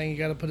do anything, you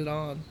gotta put it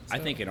on. I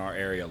So, think in our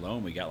area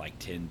alone, we got like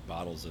 10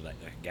 bottles of that,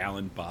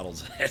 gallon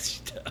bottles of that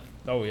stuff.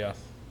 Oh, yeah.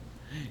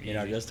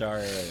 Just our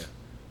area.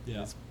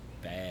 Yeah. It's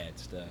bad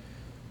stuff.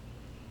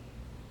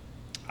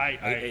 I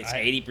It's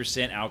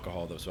 80%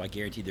 alcohol though, so I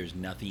guarantee there's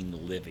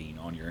nothing living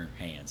on your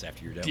hands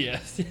after you're done. with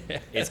Yes.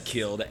 it. It's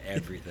killed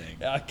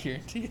everything. I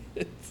guarantee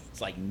it.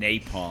 It's like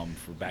napalm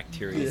for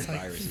bacteria and it's like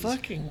viruses.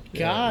 fucking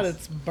God, Yes.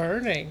 it's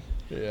burning.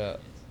 Yeah.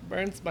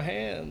 Burns my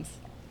hands.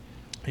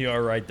 You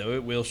are right, though.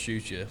 It will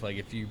shoot you. Like,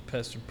 if you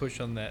push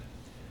on that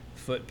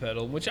foot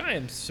pedal, which I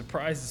am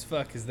surprised as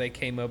fuck as they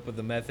came up with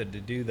a method to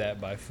do that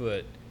by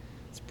foot.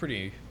 It's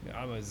pretty...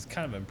 I was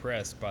kind of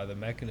impressed by the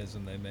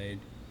mechanism they made.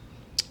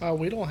 Oh,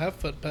 we don't have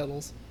foot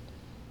pedals.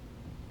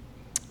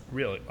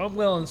 Really? Oh,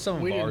 well, on some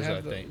of We didn't ours, I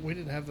have think. we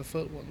didn't have the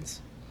foot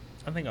ones.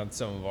 I think on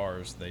some of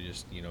ours, they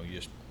just, you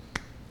just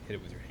hit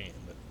it with your hand.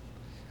 But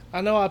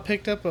I know I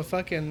picked up a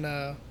fucking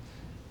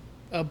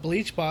a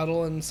bleach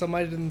bottle and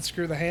somebody didn't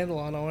screw the handle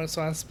on it,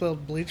 so I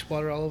spilled bleach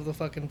water all over the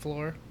fucking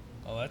floor.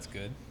 oh, that's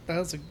good. That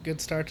was a good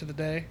start to the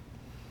day.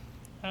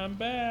 I'm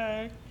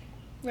back.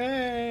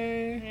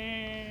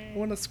 Hey,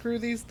 want to screw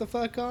these the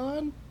fuck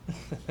on?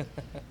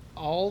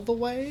 All the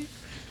way?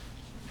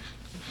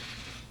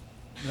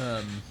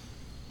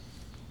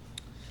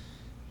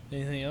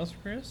 Anything else,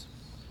 Chris?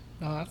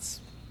 No, that's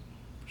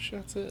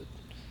it.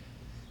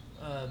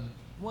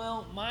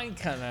 Well, mine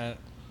kind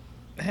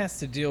of has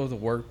to deal with the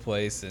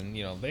workplace, and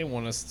they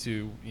want us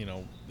to,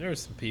 there are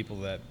some people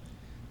that,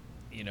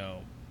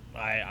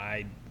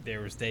 I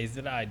there was days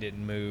that I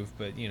didn't move,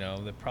 but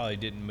that probably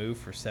didn't move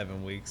for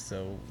 7 weeks,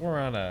 so we're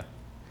on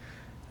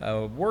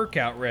a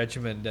workout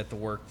regimen at the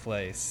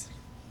workplace,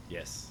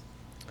 Yes.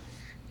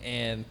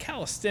 and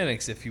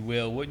calisthenics, if you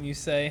will, wouldn't you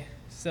say,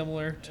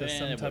 similar to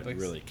some it type wasn't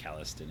of, really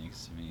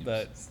calisthenics. I mean,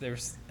 but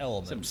there's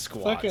elements. some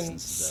squats Fucking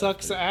and stuff.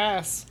 sucks but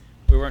ass.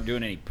 We weren't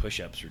doing any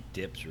push-ups or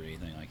dips or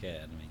anything like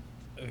that. I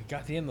mean,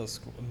 Goddamn those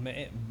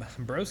man,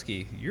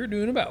 broski, you're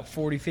doing about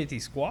 40, 50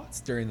 squats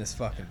during this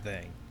fucking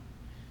thing.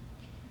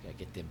 gotta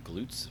get them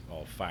glutes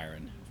all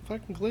firing.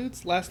 Fucking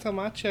glutes. Last time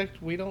I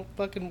checked, we don't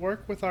fucking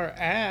work with our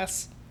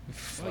ass.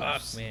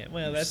 Fuck, man.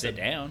 Well, You that's sit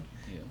down.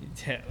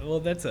 Yeah. well,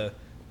 that's a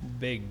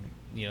big,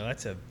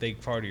 that's a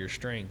big part of your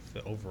strength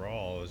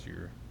overall is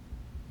your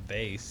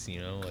base, like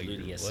your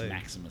Gluteus legs.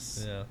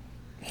 maximus.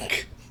 Yeah,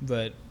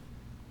 but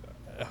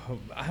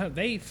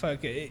they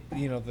fuck it.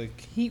 The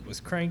heat was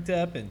cranked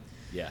up, and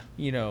Yeah.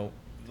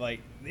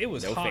 like it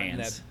was No hot in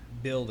fans.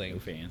 that building. No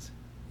fans.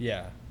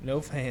 Yeah,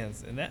 no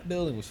fans, and that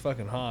building was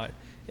fucking hot.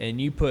 And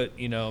you put,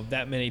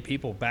 that many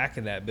people back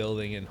in that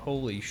building, and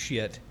holy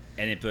shit,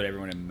 And then put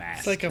everyone in masks.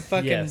 It's like a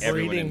fucking Yes.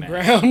 Everyone in breeding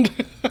mask.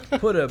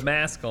 ground. put a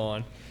mask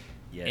on,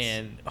 Yes.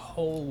 and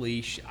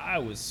holy I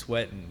was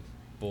sweating,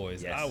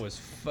 boys. Yes. I was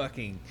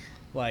fucking,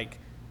 like,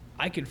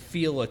 I could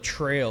feel a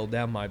trail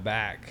down my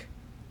back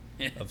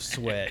of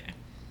sweat.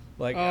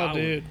 Like, Oh,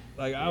 dude.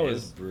 Like, I It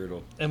was is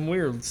brutal. and we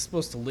were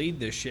supposed to lead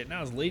this shit, and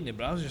I was leading it,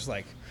 but I was just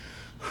like,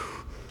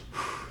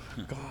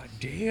 God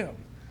damn.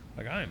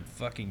 Like, I am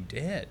fucking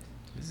dead.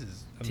 This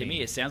is, To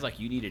me, it sounds like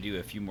you need to do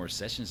a few more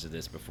sessions of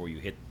this before you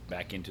hit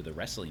back into the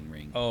wrestling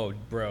ring. oh,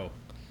 bro.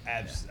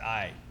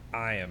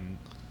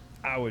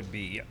 I would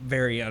be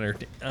very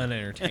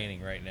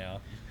unentertaining right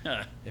now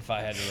if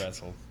I had to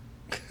wrestle.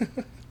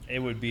 It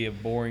would be a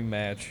boring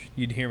match.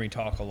 You'd hear me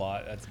talk a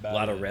lot. That's about A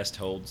lot it. of rest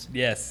holds.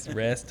 Yes,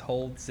 rest,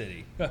 hold,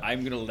 city. I'm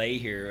going to lay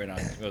here and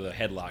I'll go to the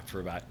headlock for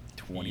about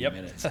 20 Yep.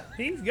 minutes.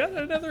 He's got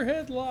another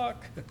headlock.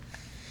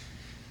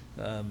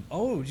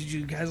 Oh, did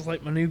you guys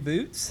like my new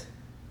boots?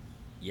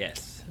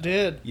 Yes.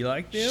 Did. You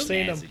like them?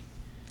 Seen 'em. Snazzy.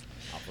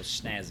 Awful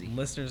snazzy.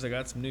 Listeners, I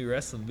got some new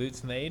wrestling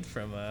boots made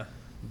from a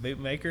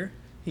bootmaker.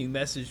 He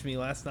messaged me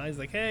last night. He's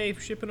like, hey,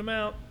 shipping them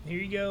out. Here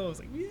you go. I was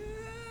like,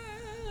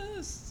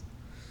 yes.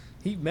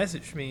 He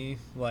messaged me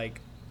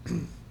like, I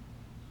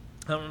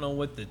don't know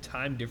what the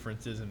time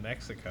difference is in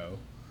Mexico,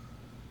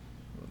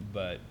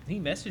 but he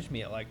messaged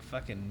me at like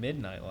fucking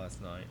midnight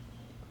last night.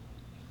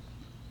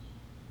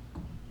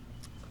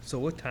 So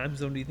what time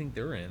zone do you think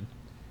they're in?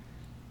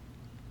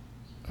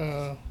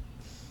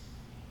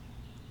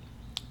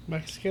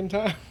 Mexican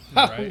time?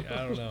 Right?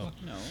 I don't know.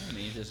 No, I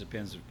mean, it just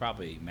depends.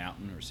 Probably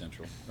mountain or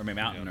central. Or, I mean,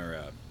 mountain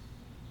or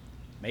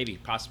maybe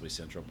possibly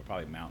central, but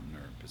probably mountain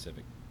or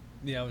Pacific.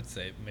 Yeah, I would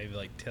say maybe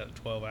like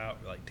 12 hours,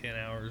 like 10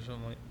 hours or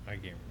something. Like, I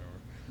can't remember.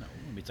 No,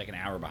 maybe it's like an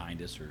hour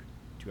behind us or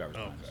 2 hours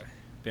behind us, Okay.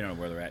 depending on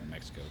where they're at in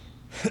Mexico.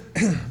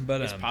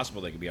 But It's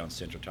possible they could be on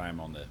Central Time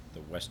on the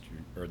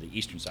western or the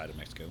eastern side of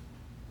Mexico.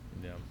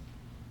 yeah.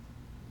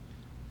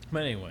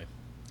 But anyway,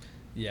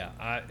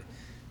 yeah,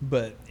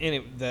 But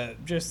anyway,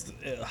 just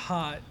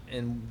hot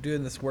and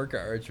doing this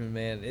workout regimen,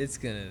 man,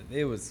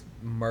 it was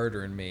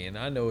murdering me, and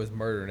I know it's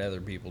murdering other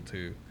people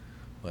too.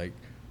 Like,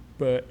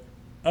 but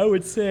I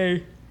would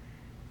say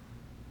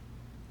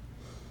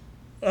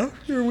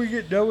after we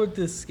get done with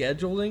this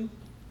scheduling,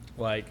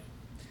 like,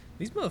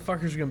 these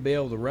motherfuckers are gonna be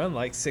able to run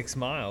like 6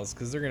 miles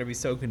because they're gonna be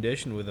so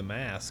conditioned with a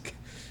mask.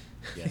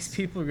 Yes. These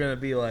people are gonna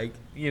be like,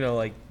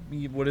 like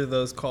what are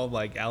those called,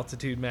 like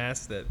altitude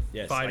masks that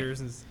Yes,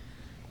 fighters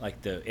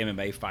Like the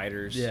MMA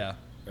fighters. Yeah.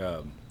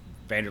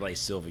 Vanderlei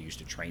Silva used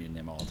to train in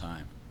them all the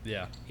time.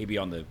 Yeah, He'd be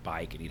on the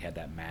bike and he'd have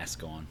that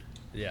mask on.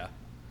 yeah.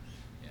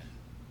 Yeah.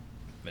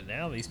 But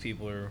now these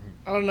people are.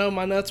 I don't know.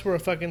 My nuts were a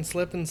fucking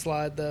slip and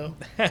slide, though.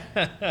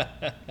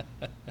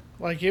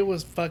 Like, it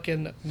was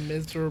fucking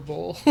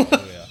miserable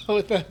yeah.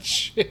 with that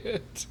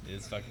shit.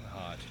 It's fucking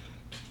hot.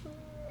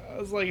 I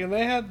was like, and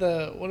they had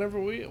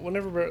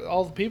whenever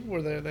all the people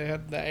were there, they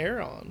had the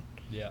air on.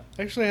 Yeah.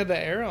 I actually had the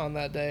air on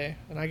that day,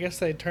 and I guess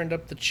they turned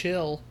up the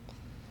chill.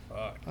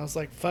 Fuck. I was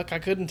like, fuck, I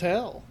couldn't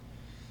tell.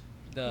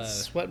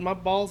 Sweating my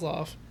balls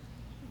off.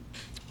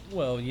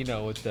 Well,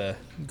 with the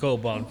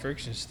Gold Bond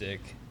friction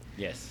stick,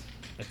 Yes.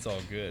 it's all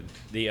good.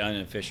 The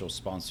unofficial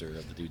sponsor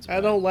of the Dudes.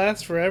 I don't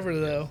last forever,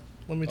 though.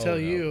 Let me tell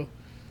no. you.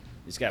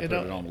 Just got to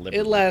put it on the lip.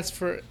 It lasts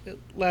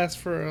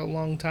for a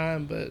long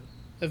time, but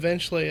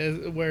eventually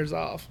it wears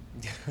off.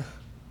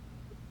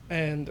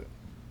 And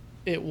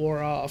it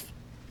wore off.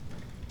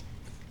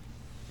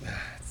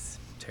 It's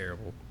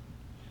terrible.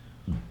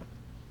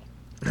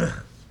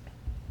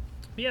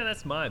 Yeah,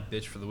 that's my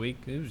bitch for the week.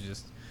 It was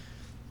just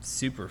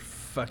super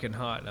fucking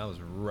hot, and I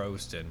was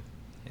roasting,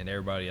 and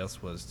everybody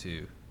else was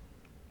too.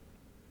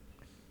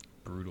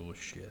 Brutal as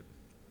shit.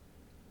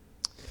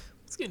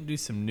 Let's get into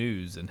some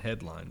news and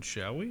headlines,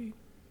 shall we?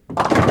 All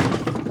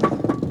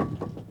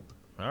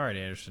right,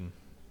 Anderson,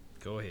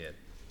 go ahead.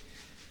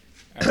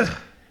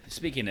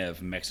 Speaking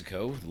of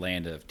Mexico, the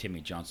land of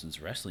Timmy Johnson's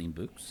wrestling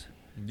boots,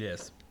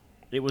 Yes.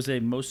 it was a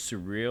most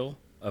surreal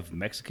of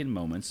Mexican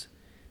moments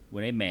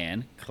when a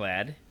man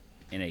clad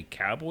in a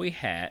cowboy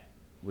hat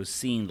was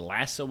seen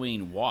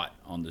lassoing Watt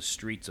on the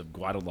streets of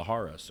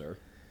Guadalajara, sir.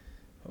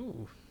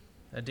 Oh,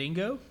 a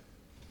dingo?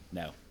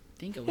 No,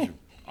 dingoes are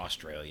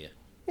Australia.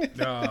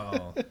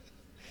 No.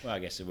 Well, I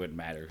guess it wouldn't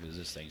matter because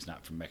this thing's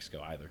not from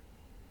Mexico either.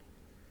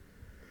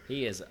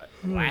 He is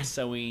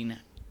lassoing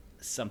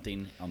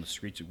something on the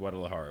streets of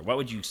Guadalajara. What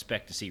would you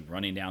expect to see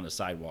running down the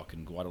sidewalk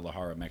in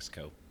Guadalajara,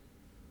 Mexico?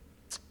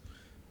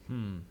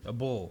 A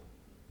bull.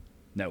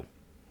 No.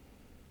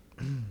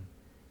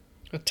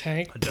 A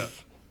tank?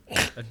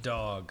 A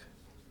dog.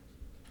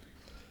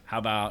 How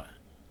about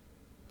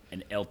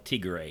an El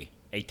Tigre,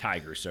 a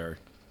tiger, sir?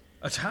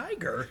 A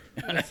tiger?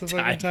 It's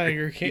like a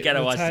tiger king. You gotta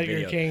the watch the Tiger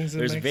video. Kings in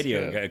There's a video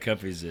Mexico. that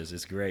accompanies this.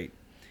 It's great.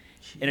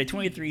 In a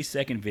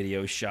 23-second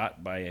video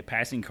shot by a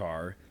passing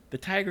car, the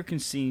tiger can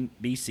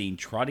be seen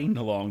trotting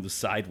along the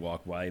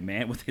sidewalk while a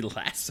man with a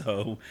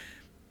lasso,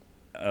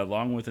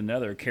 along with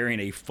another carrying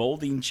a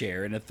folding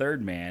chair, and a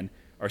third man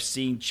are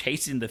seen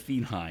chasing the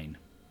feline.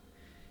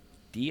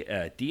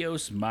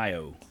 Dios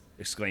mío,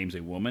 exclaims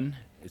a woman.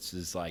 It's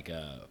just like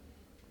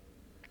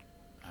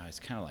it's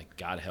kind of like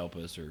God help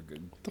us or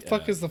The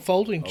fuck is the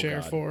folding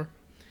chair God. for?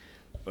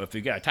 Well, if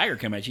you got a tiger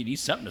come at you, you need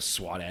something to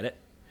swat at it.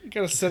 You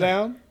gotta sit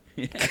down?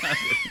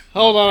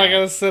 Hold on, I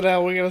gotta sit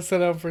down. We gotta sit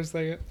down for a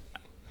second.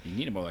 You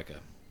need more like a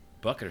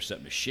bucket or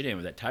something to shit in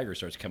when that tiger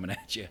starts coming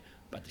at you.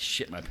 About to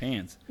shit my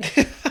pants.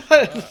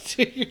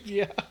 Dude,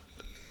 yeah.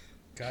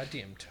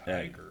 Goddamn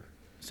tiger.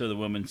 So the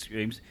woman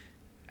screams,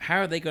 "How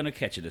are they going to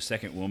catch it?" A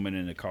second woman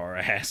in the car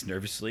asked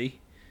nervously.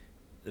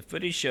 The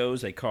footage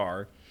shows a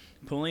car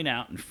pulling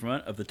out in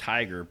front of the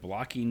tiger,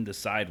 blocking the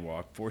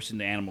sidewalk, forcing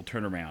the animal to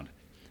turn around.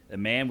 The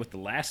man with the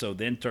lasso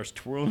then starts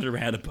twirling it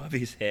around above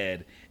his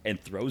head and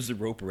throws the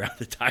rope around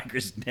the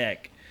tiger's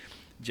neck,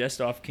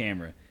 just off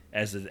camera,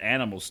 as the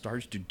animal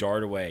starts to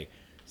dart away.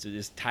 So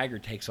this tiger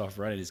takes off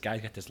running. This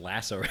guy's got this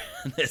lasso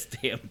around this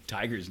damn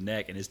tiger's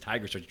neck, and this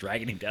tiger starts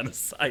dragging him down the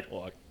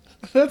sidewalk.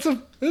 This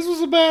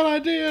was a bad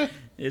idea.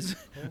 You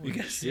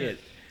gotta see it.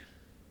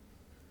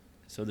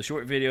 So the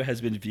short video has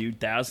been viewed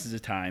thousands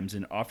of times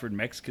and offered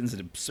Mexicans an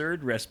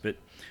absurd respite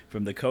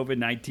from the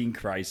COVID-19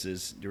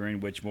 crisis, during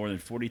which more than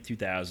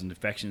 42,000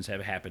 infections have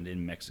happened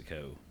in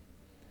Mexico.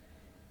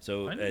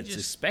 So Why didn't you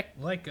just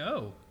let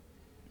go?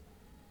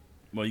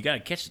 Well, you got to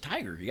catch the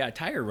tiger. You got a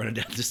tiger running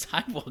down the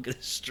sidewalk of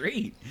the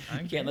street.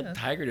 You can't let the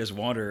tiger just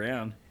wander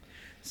around.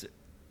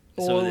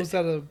 Was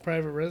that a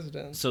private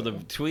residence? So the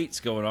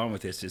tweets going on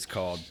with this is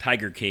called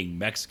Tiger King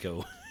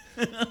Mexico.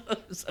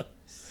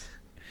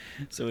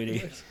 so it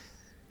is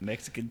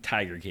Mexican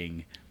Tiger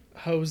King.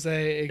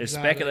 Jose Exotic. They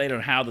speculate on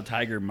how the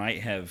tiger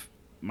might have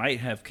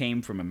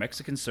came from a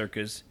Mexican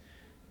circus,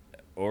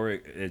 or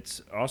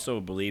it's also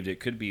believed it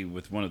could be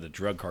with one of the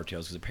drug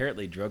cartels, because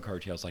apparently drug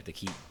cartels like to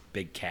keep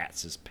big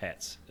cats as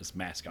pets, as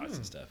mascots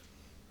and stuff.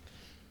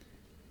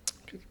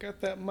 Got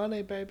that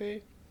money,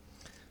 baby.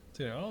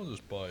 Yeah, I'll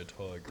just buy a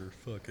tiger.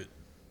 Fuck it.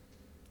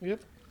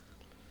 Yep.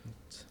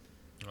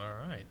 All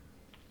right.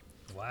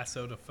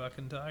 Lasso the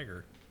fucking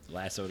tiger.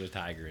 Lasso the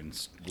tiger in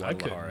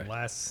Guadalajara.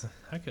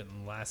 I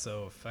couldn't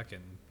lasso a fucking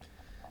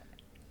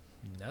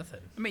nothing.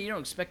 I mean, you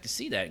don't expect to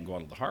see that in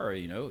Guadalajara,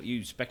 you know. You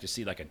expect to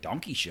see like a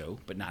donkey show,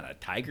 but not a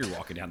tiger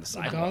walking down the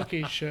sidewalk.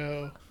 Donkey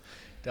show.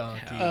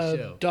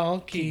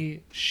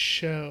 Donkey show.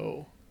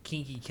 Show.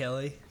 Kinky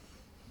Kelly.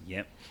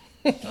 Yep.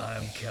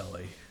 I'm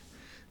Kelly.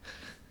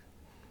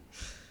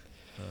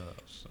 Oh,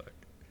 fuck.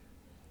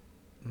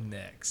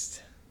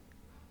 Next.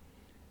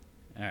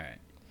 All right.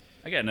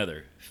 I got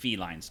another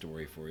feline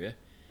story for you.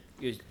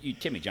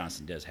 Timmy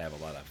Johnson does have a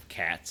lot of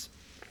cats,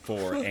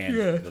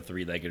 the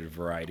three-legged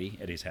variety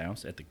at his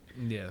house at the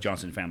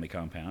Johnson family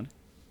compound.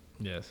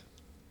 Yes.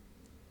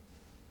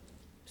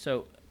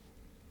 So,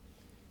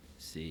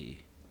 let's see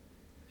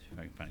if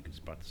I can find a good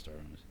spot to start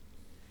on this.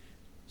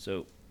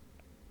 So,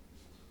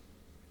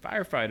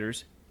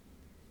 firefighters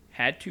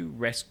had to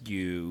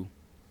rescue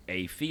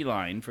a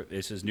feline.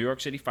 This is New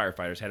York City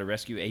firefighters had to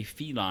rescue a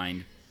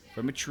feline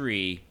from a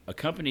tree,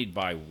 accompanied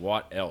by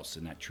what else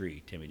in that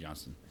tree, Timmy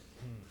Johnson?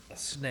 A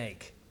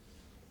snake.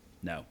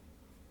 No.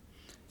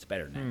 It's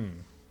better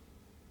than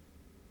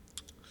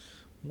that.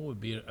 What would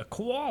be a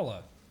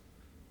koala?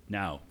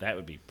 No, that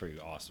would be pretty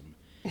awesome.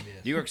 Yes.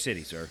 New York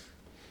City, sir.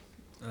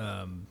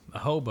 A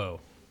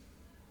hobo.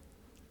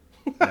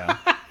 No.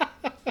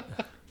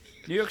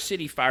 New York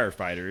City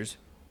firefighters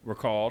were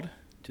called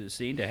to the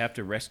scene to have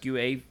to rescue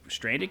a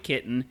stranded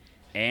kitten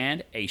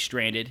and a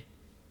stranded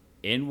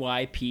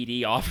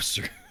NYPD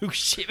officer who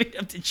shimmied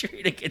up the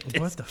tree to get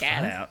this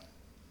cat out.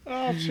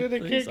 Oh, shit,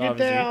 it can't get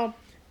down.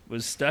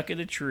 Was stuck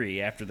in a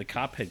tree after the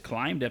cop had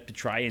climbed up to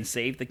try and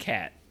save the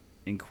cat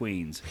in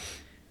Queens.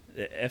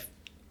 The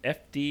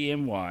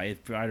FDNY,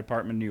 Fire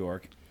Department of New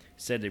York,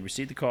 said they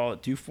received the call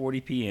at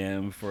 2:40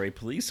 p.m. for a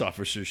police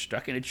officer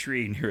stuck in a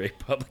tree near a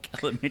public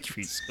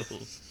elementary school.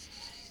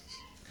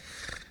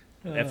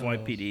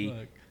 FDNYPD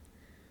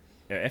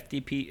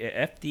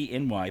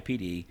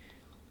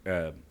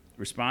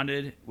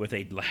responded with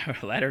a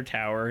ladder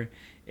tower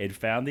and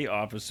found the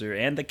officer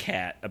and the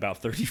cat about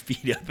 30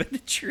 feet up in the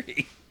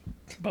tree.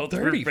 Both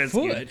 30 were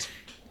rescued. foot?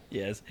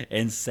 Yes,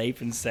 and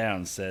safe and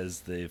sound,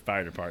 says the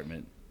fire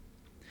department.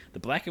 The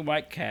black and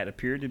white cat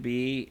appeared to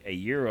be a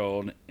year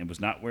old and was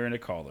not wearing a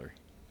collar.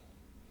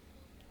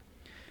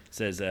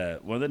 Says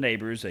one of the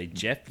neighbors, a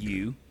Jeff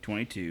Yu,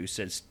 22,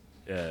 said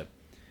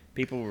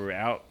people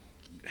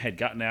had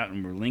gotten out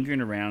and were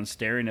lingering around,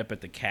 staring up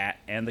at the cat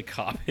and the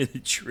cop in the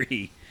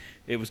tree.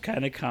 It was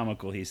kind of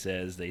comical, he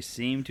says. They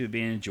seemed to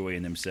be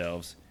enjoying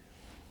themselves.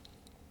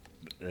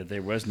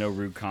 There was no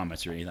rude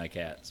comments or anything like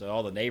that. So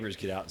all the neighbors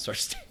get out and start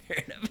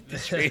staring up at the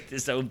tree at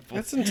this old boy.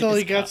 That's until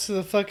he gets to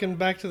the fucking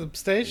back to the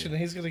station.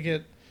 He's going to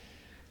get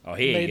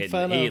made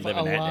fun of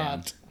a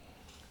lot.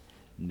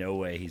 No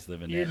way he's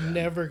living You're that down.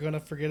 never going to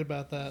forget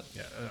about that.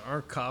 Yeah,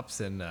 aren't cops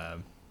and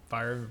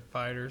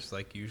firefighters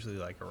like usually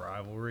like a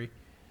rivalry?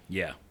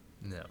 Yeah.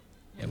 No.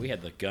 Yeah, we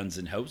had the Guns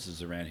and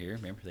Hoses around here.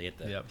 Remember they had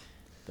the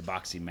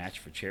boxing match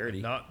for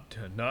charity. Not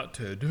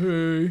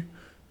today.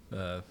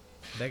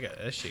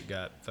 That shit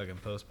got fucking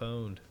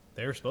postponed.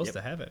 They were supposed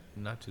to have it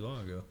not too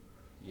long ago.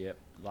 Yep,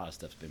 a lot of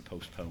stuff's been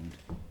postponed.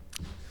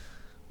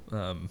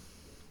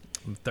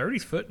 30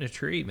 foot in a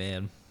tree,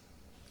 man.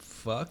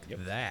 Fuck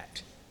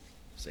that.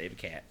 Save a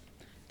cat.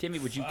 Timmy,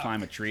 would you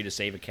climb a tree to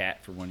save a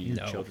cat for one of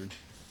your children?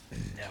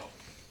 No.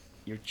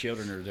 Your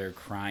children are there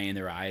crying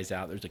their eyes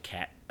out. There's a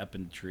cat up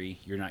in the tree.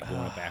 You're not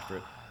going up after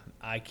it.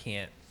 I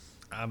can't.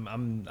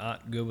 I'm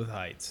not good with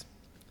heights.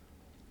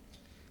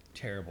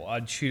 Terrible.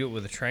 I'd shoot it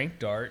with a trank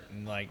dart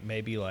and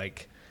maybe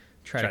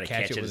try to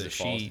catch it with as a it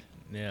falls. sheet.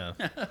 Yeah.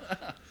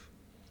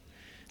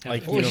 Well,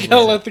 you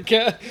gotta let the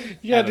cat.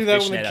 You Have gotta a do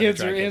that fish when the net out there, kids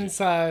try are to catch it.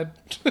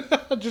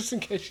 inside, just in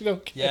case you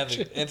don't Yeah, catch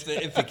it.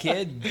 if the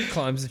kid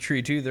climbs the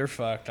tree too, they're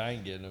fucked. I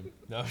ain't getting them.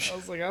 No. I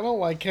was like, I don't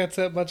like cats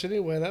that much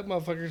anyway. That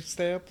motherfucker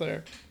stay up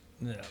there.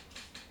 Yeah.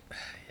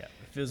 Yeah.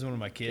 If it was one of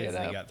my kids Get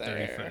and they up got 30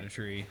 there. foot in a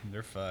tree,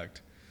 they're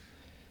fucked.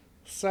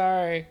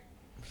 Sorry,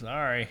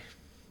 Sorry.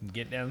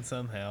 Get down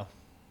somehow.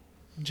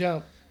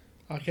 jump.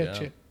 I'll catch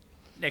Jump. you.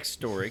 Next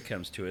story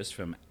comes to us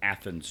from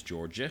Athens,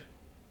 Georgia.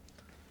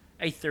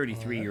 A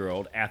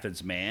 33-year-old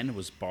Athens man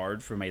was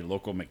barred from a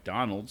local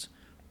McDonald's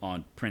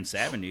on Prince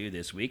Avenue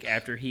this week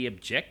after he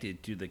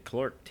objected to the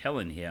clerk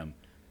telling him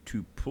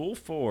to pull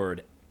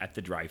forward at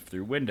the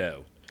drive-thru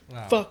window.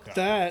 Oh, Fuck God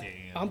that.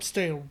 damn. I'm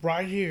staying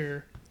right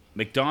here.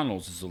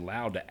 McDonald's is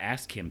allowed to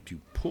ask him to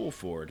pull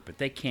forward, but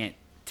they can't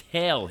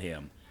tell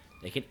him.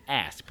 They can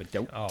ask, but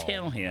don't Oh,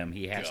 tell him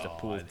he has to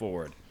pull God.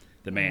 forward,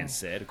 the man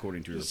said,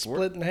 according to the Just report.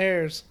 splitting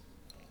hairs.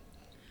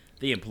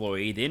 The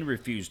employee then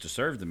refused to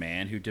serve the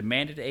man, who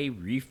demanded a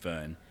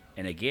refund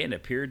and again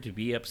appeared to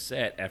be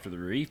upset after the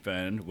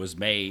refund was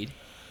made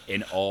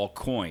in all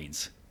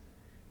coins.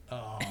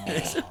 Oh.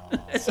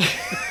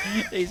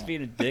 He's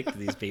being a dick to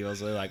these people.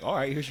 So they're like, all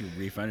right, here's your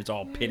refund. It's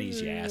all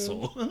pennies, you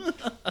asshole.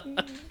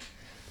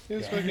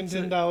 It's fucking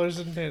 $10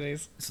 in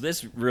pennies. So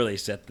this really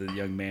set the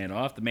young man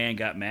off. The man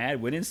got mad,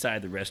 went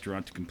inside the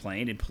restaurant to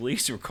complain, and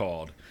police were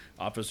called.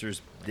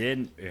 Officers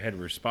then had to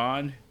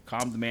respond,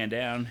 calmed the man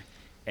down,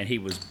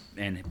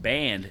 and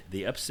banned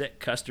the upset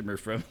customer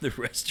from the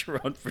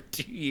restaurant for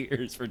 2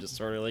 years for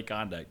disorderly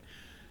conduct.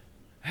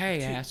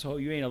 Hey, asshole,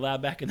 you ain't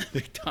allowed back in the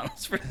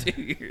McDonald's for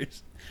 2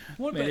 years.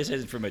 What Man, about- this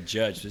isn't from a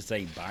judge. This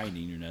ain't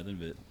binding or nothing,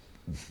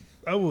 but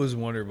I always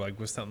wondered,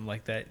 with something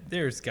like that,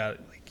 there's got,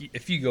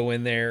 if you go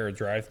in there or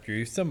drive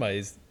through,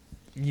 somebody's,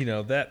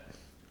 that,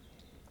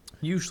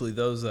 usually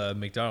those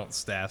McDonald's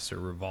staffs are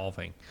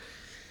revolving.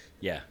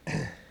 yeah.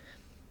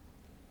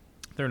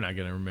 They're not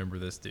going to remember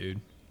this dude.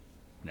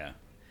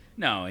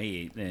 No,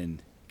 he and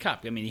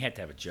cop. I mean, you have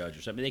to have a judge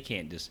or something. He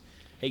can just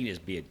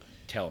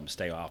tell him to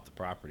stay off the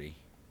property.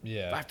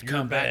 Yeah. If I have to you're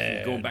come back, bad.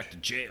 you're going back to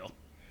jail.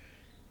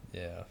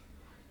 Yeah.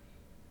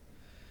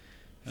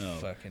 Oh,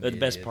 Fucking but the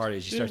best idiot. part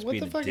is he Dude, starts what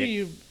being the a fuck are dick.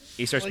 you?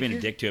 He starts like, being a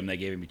you're- dick to him. They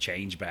gave him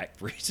change back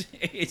for his.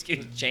 He's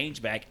getting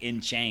change back in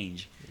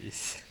change.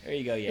 There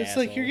you go, you It's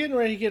asshole. like you're getting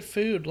ready to get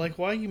food. Like,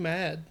 why are you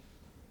mad?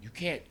 You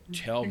can't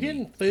tell You're me.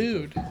 getting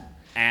food.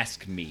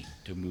 Ask me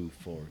to move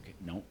forward.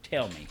 Don't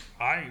tell me.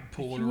 I ain't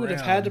pulling You would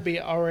have had to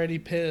be already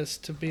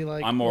pissed to be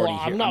like, I'm already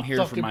well, here. I'm not I'm here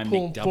for fucking my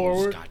pulling McDoubles.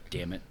 forward. God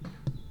damn it.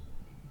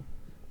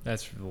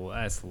 That's a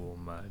little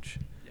much.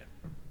 Yeah.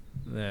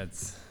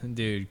 That's,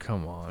 dude,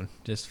 come on.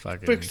 Just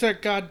fucking. Fix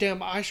that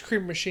goddamn ice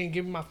cream machine.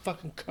 Give me my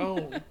fucking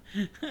cone.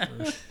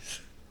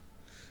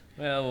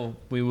 Well,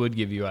 we would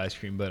give you ice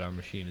cream, but our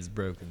machine is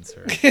broken,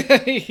 sir.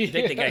 You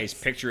think they got his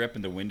picture up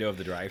in the window of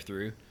the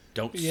drive-thru?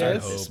 Don't serve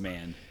Yes. this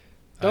man.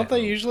 Don't they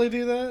hope. usually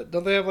do that?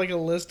 Don't they have like a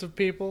list of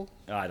people?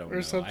 I don't Or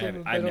know.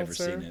 something that I've they never don't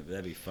seen serve? it, but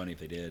that'd be funny if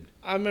they did.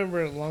 I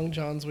remember at Long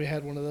John's we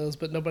had one of those,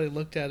 but nobody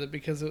looked at it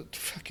because it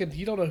fucking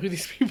you don't know who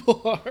these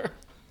people are.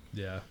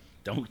 Yeah.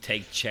 Don't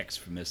take checks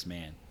from this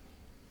man.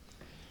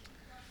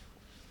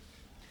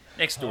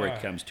 Next story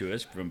comes to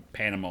us from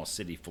Panama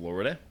City,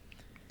 Florida.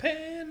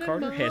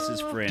 Carter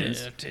Hess's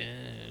friends.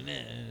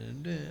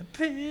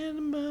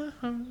 Panama.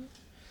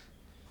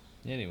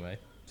 Anyway,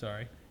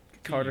 sorry.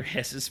 Carter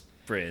Hess's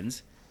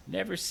friends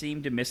never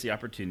seemed to miss the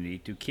opportunity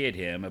to kid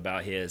him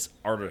about his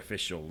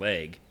artificial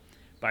leg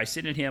by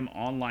sending him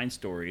online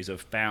stories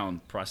of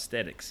found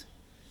prosthetics.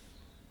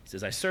 He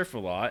says, I surf a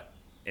lot,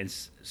 and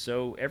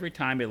so every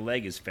time a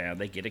leg is found,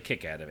 they get a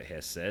kick out of it,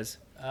 Hess says.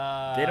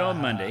 Then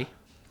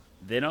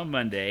on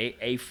Monday,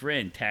 a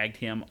friend tagged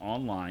him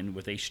online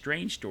with a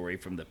strange story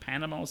from the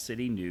Panama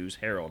City News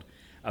Herald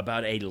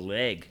about a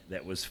leg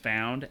that was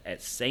found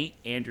at St.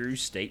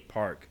 Andrews State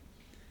Park.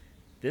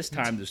 This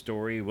time the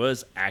story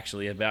was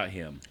actually about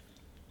him.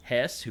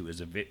 Hess, who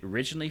is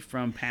originally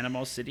from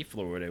Panama City,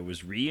 Florida,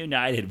 was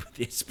reunited with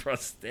his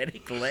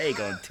prosthetic leg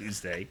on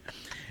Tuesday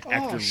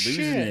after losing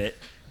shit. it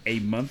a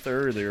month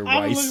earlier I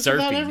while was he's looking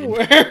for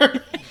that surfing.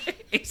 everywhere.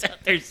 He's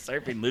out there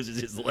surfing,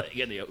 loses his leg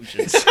in the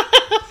ocean.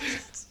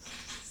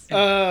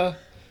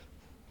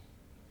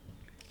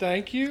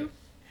 Thank you.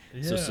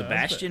 So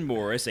Sebastian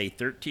Morris, a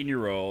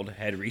 13-year-old,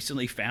 had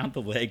recently found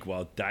the leg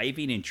while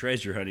diving and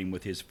treasure hunting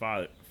with his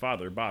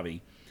father,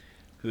 Bobby,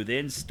 who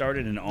then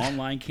started an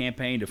online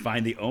campaign to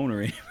find the owner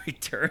and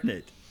return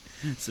it.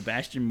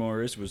 Sebastian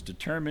Morris was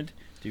determined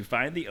to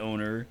find the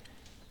owner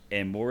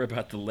and more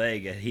about the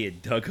leg that he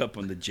had dug up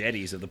on the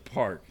jetties of the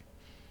park.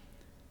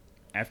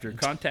 After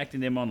contacting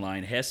them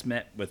online, Hess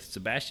met with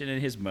Sebastian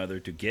and his mother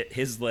to get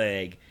his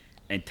leg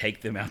and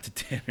take them out to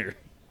dinner.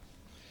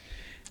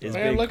 His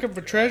Man, big- looking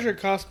for treasure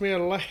cost me a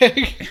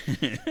leg,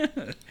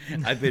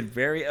 I've been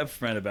very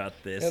upfront about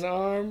this. an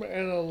arm,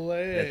 and a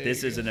leg. That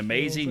this is an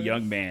amazing You know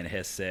what young man,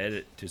 Hess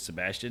said to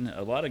Sebastian.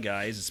 A lot of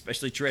guys,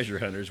 especially treasure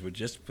hunters, would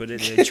just put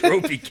it in a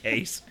trophy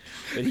case,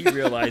 but he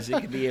realized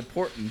it could be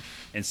important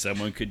and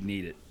someone could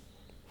need it.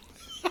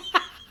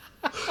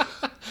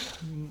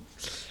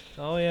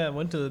 Oh yeah, I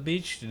went to the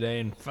beach today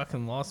and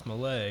fucking lost my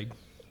leg.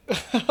 I'm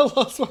saying? I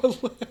lost my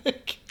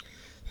leg.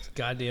 It's a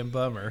goddamn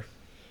bummer.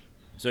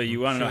 So you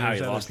want to know how he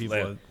There's other lost the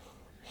leg?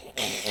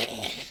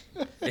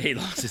 He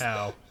lost his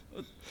How?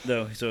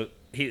 no. So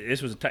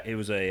this was a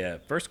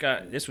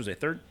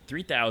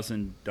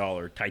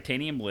 $3,000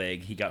 titanium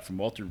leg he got from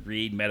Walter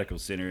Reed Medical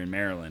Center in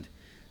Maryland.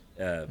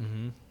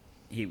 The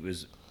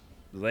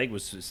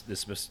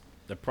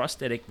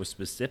prosthetic was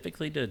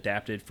specifically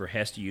adapted for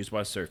Hess to use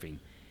while surfing.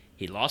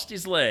 He lost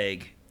his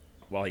leg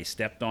while he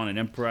stepped on an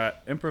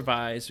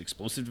improvised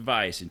explosive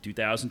device in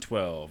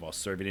 2012 while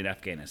serving in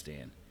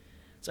Afghanistan.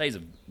 So he's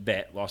a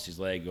vet, lost his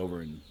leg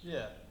over in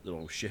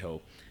little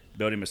shithole.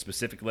 Built him a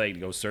specific leg to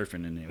go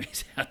surfing, and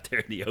he's out there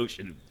in the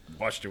ocean,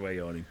 washed away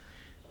on him.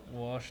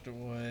 Washed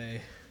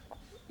away.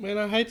 Man,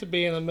 I hate to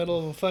be in the middle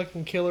of a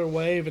fucking killer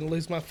wave and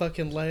lose my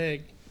fucking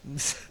leg.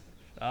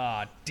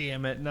 Ah,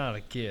 damn it, not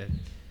a kid.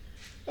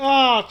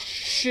 Oh,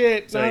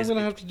 shit. So now I'm he's- going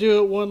to have to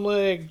do it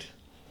one-legged.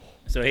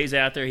 So he's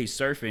out there, he's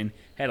surfing,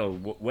 had a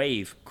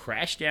wave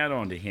crash down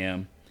onto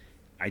him.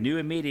 I knew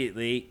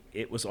immediately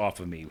it was off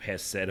of me,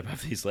 Hess said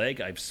about his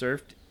leg. I've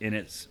surfed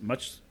in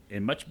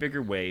much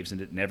bigger waves, and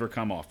it never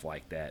come off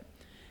like that.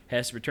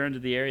 Hess returned to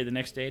the area the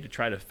next day to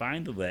try to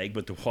find the leg,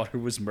 but the water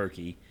was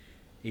murky.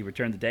 He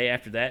returned the day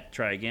after that to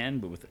try again,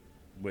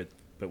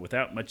 but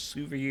without much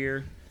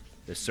souvenir,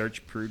 the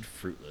search proved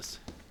fruitless.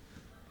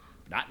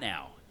 Not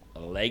now. A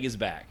leg is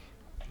back.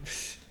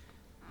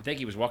 You think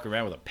he was walking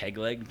around with a peg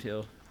leg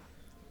until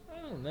I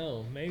don't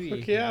know. Maybe.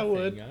 Fuck yeah, I nothing.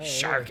 would. don't know.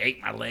 shark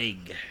ate my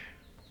leg?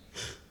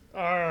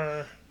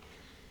 Arr.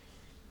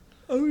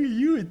 Oh,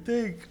 you would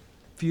think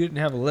if you didn't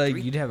have a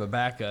leg, you'd have a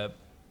backup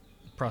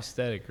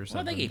prosthetic or Well, I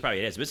something. think he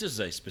probably is. But this is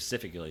a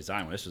specifically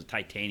designed one. This was a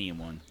titanium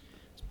one,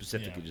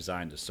 specifically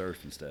designed to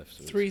surf and stuff.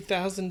 So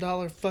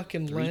 $3,000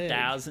 fucking leg.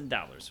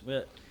 $3,000.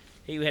 Well,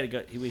 he had to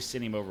go. He was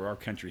sending him over. Our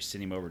country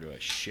sent him over to a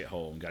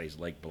shithole and got his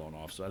leg blown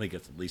off. So I think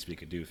that's the least we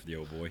could do for the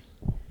old boy.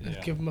 Yeah.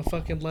 Give him a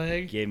fucking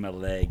leg. Gave him a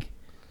leg.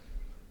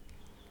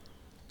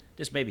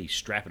 Just maybe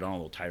strap it on a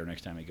little tighter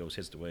next time he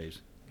hits the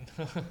waves.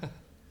 All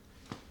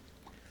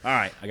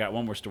right, I got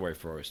one more story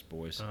for us,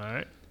 boys. All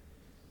right.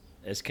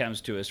 This comes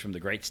to us from the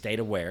great state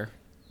of where?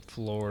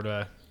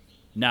 Florida.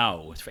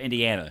 No, it's from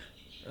Indiana.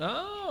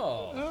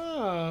 Oh.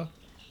 Ah.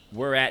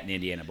 We're at in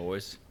Indiana,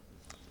 boys.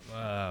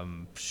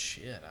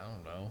 Shit, I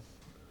don't know.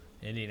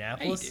 Hey, you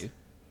Indianapolis? do.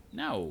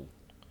 No.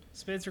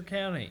 Spencer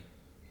County.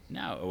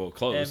 No. Well,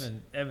 close.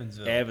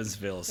 Evansville.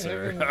 Evansville,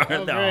 sir.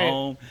 Oh, The great.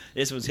 home.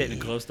 This was hitting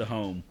close to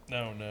home.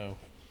 No.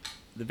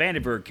 The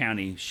Vandenberg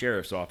County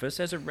Sheriff's Office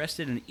has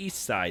arrested an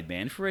East Side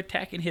man for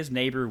attacking his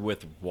neighbor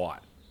with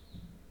what?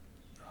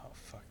 Oh,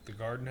 fuck. The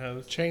garden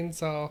hose?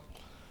 Chainsaw.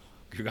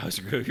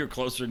 You're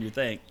closer than you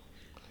think.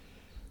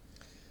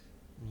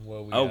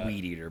 What we A got?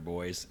 weed eater,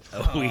 boys.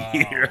 A weed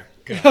eater.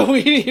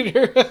 Weed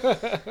eater.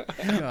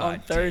 God On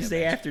damn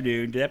Thursday it.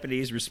 afternoon,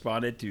 deputies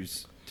responded to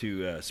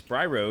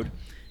Spry Road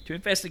to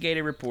investigate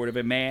a report of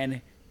a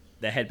man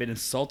that had been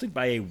assaulted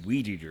by a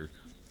weed eater.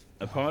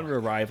 Upon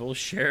arrival,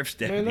 sheriff's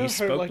Man, deputies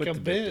that hurt spoke like with a the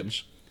victim,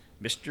 bitch.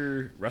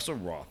 Mr. Russell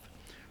Roth.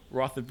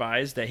 Roth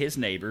advised that his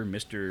neighbor,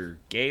 Mr.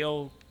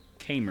 Gale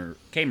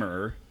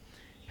Kamerer,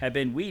 had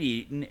been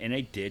weed-eaten in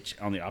a ditch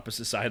on the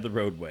opposite side of the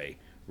roadway.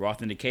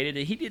 Roth indicated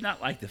that he did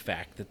not like the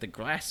fact that the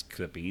grass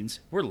clippings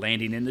were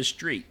landing in the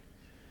street.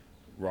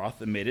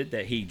 Roth admitted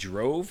that he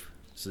drove.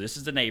 So this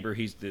is the neighbor.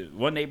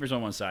 One neighbor's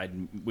on one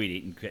side,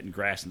 weed-eating, cutting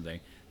grass and thing.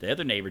 The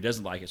other neighbor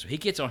doesn't like it, so he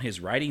gets on his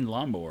riding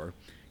lawnmower,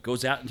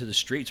 goes out into the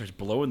street, starts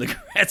blowing the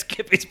grass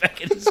clippings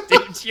back in his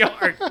dude's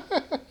yard. Holy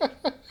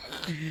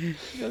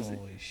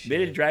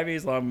Admitted shit. driving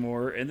his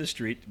lawnmower in the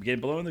street, began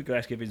blowing the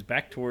grass clippings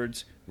back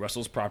towards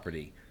Russell's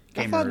property.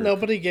 I thought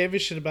nobody gave a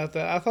shit about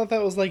that. I thought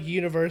that was like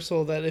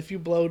universal, that if you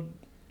blow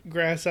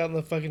grass out in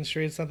the fucking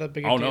street, it's not that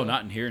big a Oh deal. no,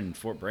 not in here in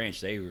Fort Branch.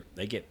 They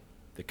get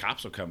the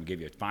cops will come and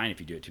give you a fine if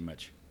you do it too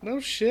much. No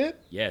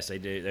shit? Yes, they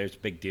do. There's a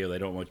big deal. They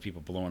don't want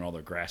people blowing all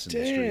their grass in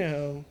the street.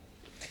 Damn.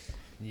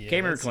 Yeah,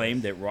 Kamer that's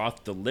claimed that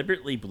Roth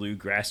deliberately blew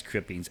grass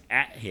clippings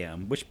at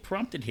him, which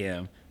prompted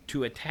him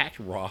to attack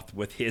Roth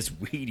with his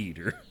weed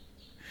eater.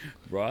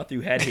 Roth,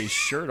 who had his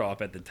shirt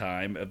off at the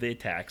time of the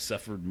attack,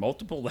 suffered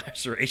multiple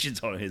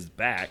lacerations on his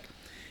back.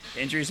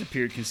 Injuries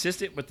appeared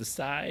consistent with the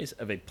size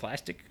of a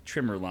plastic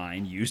trimmer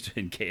line used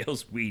in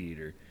Gale's weed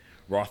eater.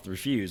 Roth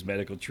refused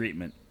medical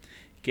treatment.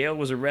 Gale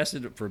was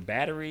arrested for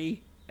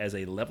battery as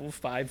a level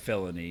 5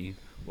 felony,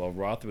 while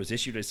Roth was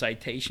issued a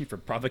citation for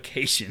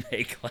provocation,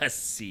 a Class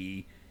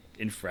C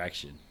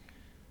infraction.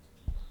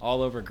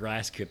 All over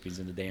grass clippings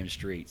in the damn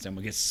street.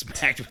 Someone gets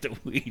smacked with a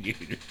weed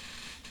eater.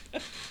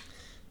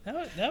 that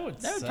would That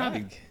would suck.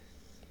 probably-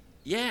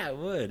 Yeah, it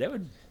would. That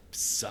would.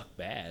 suck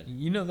bad.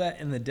 You know that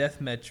in the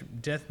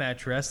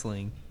deathmatch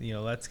wrestling,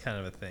 that's kind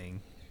of a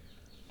thing.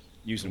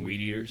 Using weed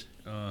eaters.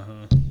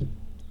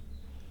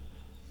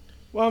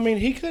 Well, I mean,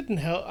 he couldn't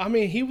help. I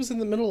mean, he was in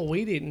the middle of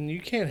weed eating. You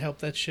can't help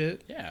that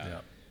shit. Yeah.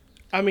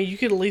 I mean, you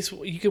could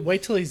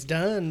wait till he's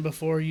done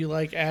before you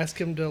like ask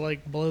him to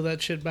like blow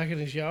that shit back in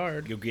his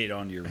yard You'll get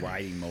on your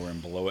riding mower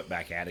and blow it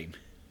back at him.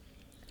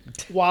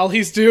 while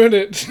he's doing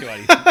it.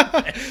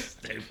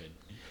 Stupid.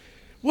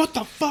 What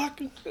the fuck?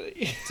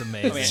 It's I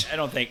amazing.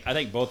 mean, I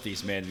think both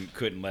these men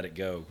couldn't let it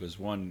go because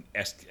one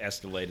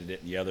escalated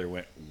it and the other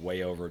went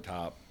way over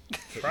top.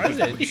 Surprised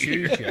they didn't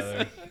shoot each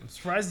other. I'm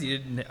surprised he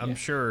didn't. I'm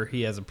sure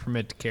he has a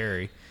permit to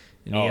carry,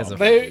 and he has a.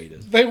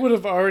 They would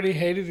have already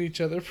hated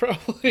each other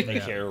probably. They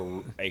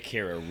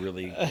care a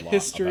really A lot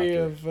history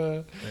about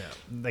of.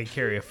 They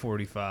carry a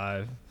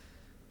 45,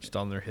 just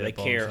on their hip. They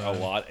all the care a time.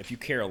 lot. If you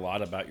care a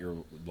lot about your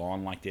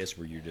lawn like this,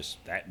 where you're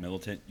just that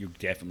militant, you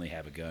definitely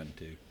have a gun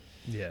too.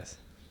 Yes.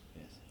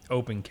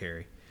 Open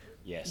carry.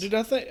 Yes. Dude,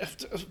 I think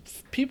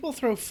people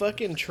throw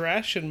fucking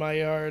trash in my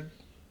yard.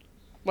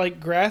 Like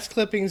grass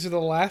clippings are the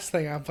last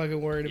thing I'm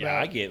fucking worried Yeah,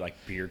 about. I get like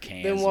beer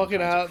cans. Then and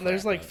walking all kinds of out and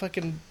there's crap like out.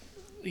 fucking,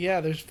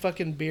 there's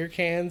fucking beer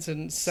cans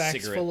and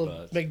sacks Cigarette full of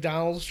butts.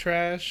 McDonald's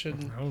trash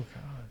and Oh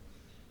God.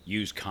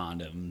 Used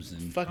condoms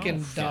and fucking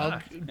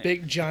fuck.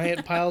 big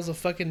giant piles of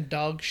fucking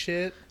dog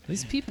shit.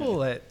 These people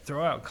that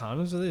throw out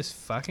condoms are this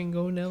fucking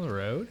going down the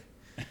road?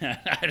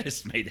 I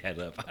just made that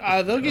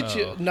up. They'll get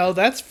you. No,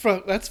 that's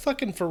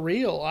fucking for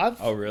real.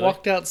 I've Oh, really?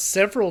 walked out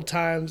several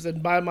times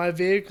and by my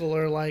vehicle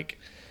are like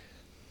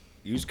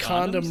Used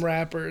condom condoms?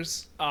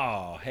 wrappers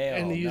Oh hell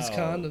and no. used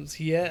condoms.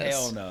 Yes.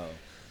 Hell no.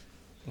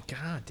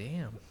 God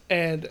damn.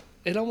 And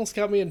it almost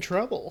got me in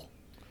trouble.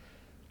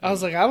 I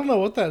was like, I don't know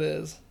what that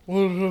is.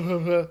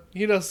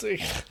 See,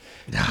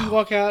 you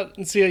walk out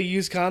and see a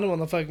used condom on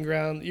the fucking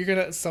ground,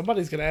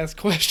 somebody's gonna ask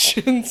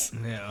questions.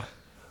 Yeah.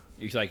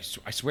 He's like,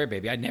 I swear,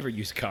 baby, I never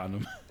use a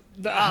condom.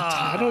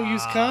 I don't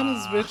use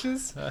condoms,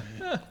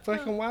 bitches.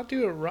 Fucking why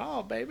do it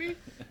raw, baby?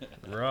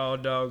 Raw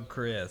dog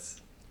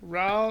Chris.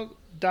 Raw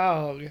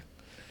dog.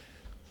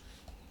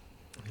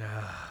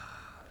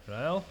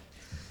 Well,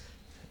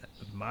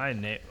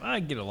 I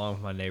get along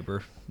with my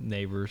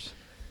neighbors.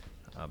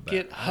 But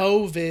Get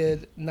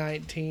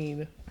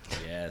COVID-19.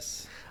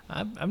 Yes.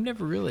 I've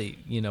never really,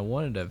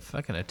 wanted to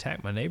fucking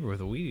attack my neighbor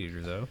with a weed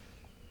eater though.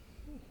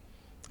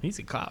 He's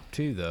a cop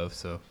too though,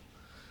 so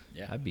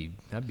Yeah. I'd be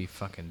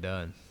fucking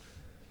done.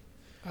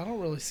 I don't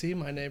really see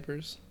my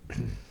neighbors.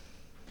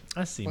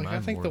 I see Like mine I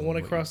think more the than one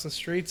what across the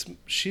streets,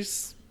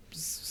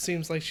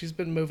 seems like she's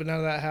been moving out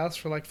of that house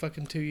for like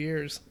fucking 2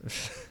 years.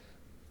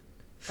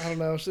 I don't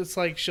know. It's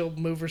like she'll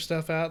move her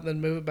stuff out and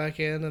then move it back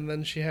in, and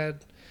then she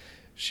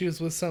was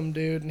with some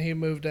dude and he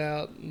moved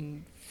out,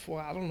 and well,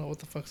 I don't know what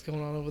the fuck's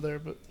going on over there,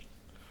 but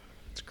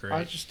It's great.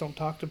 I just don't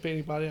talk to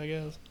anybody, I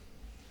guess.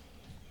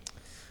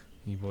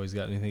 You boys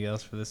got anything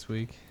else for this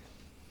week?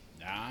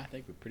 Nah, I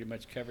think we pretty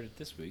much covered it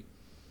this week.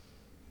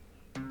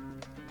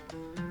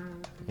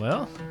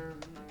 Well,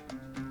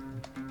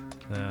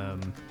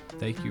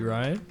 thank you,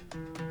 Ryan.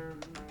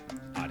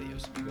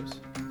 Adios, amigos.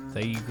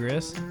 Thank you,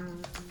 Chris.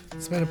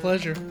 It's been a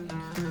pleasure.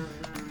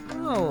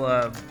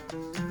 Well,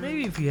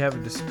 maybe if you have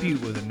a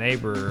dispute with a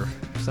neighbor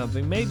or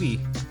something, maybe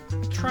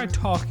try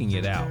talking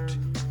it out.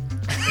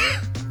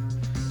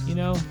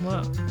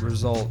 Not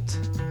result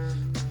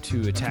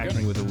to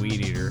attacking with a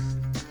weed eater.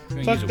 We're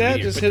gonna Fuck use a that, weed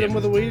eater. just Put hit him them-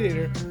 with a weed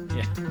eater.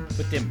 Yeah,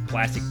 put them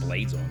plastic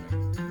blades on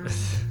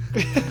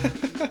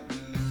there.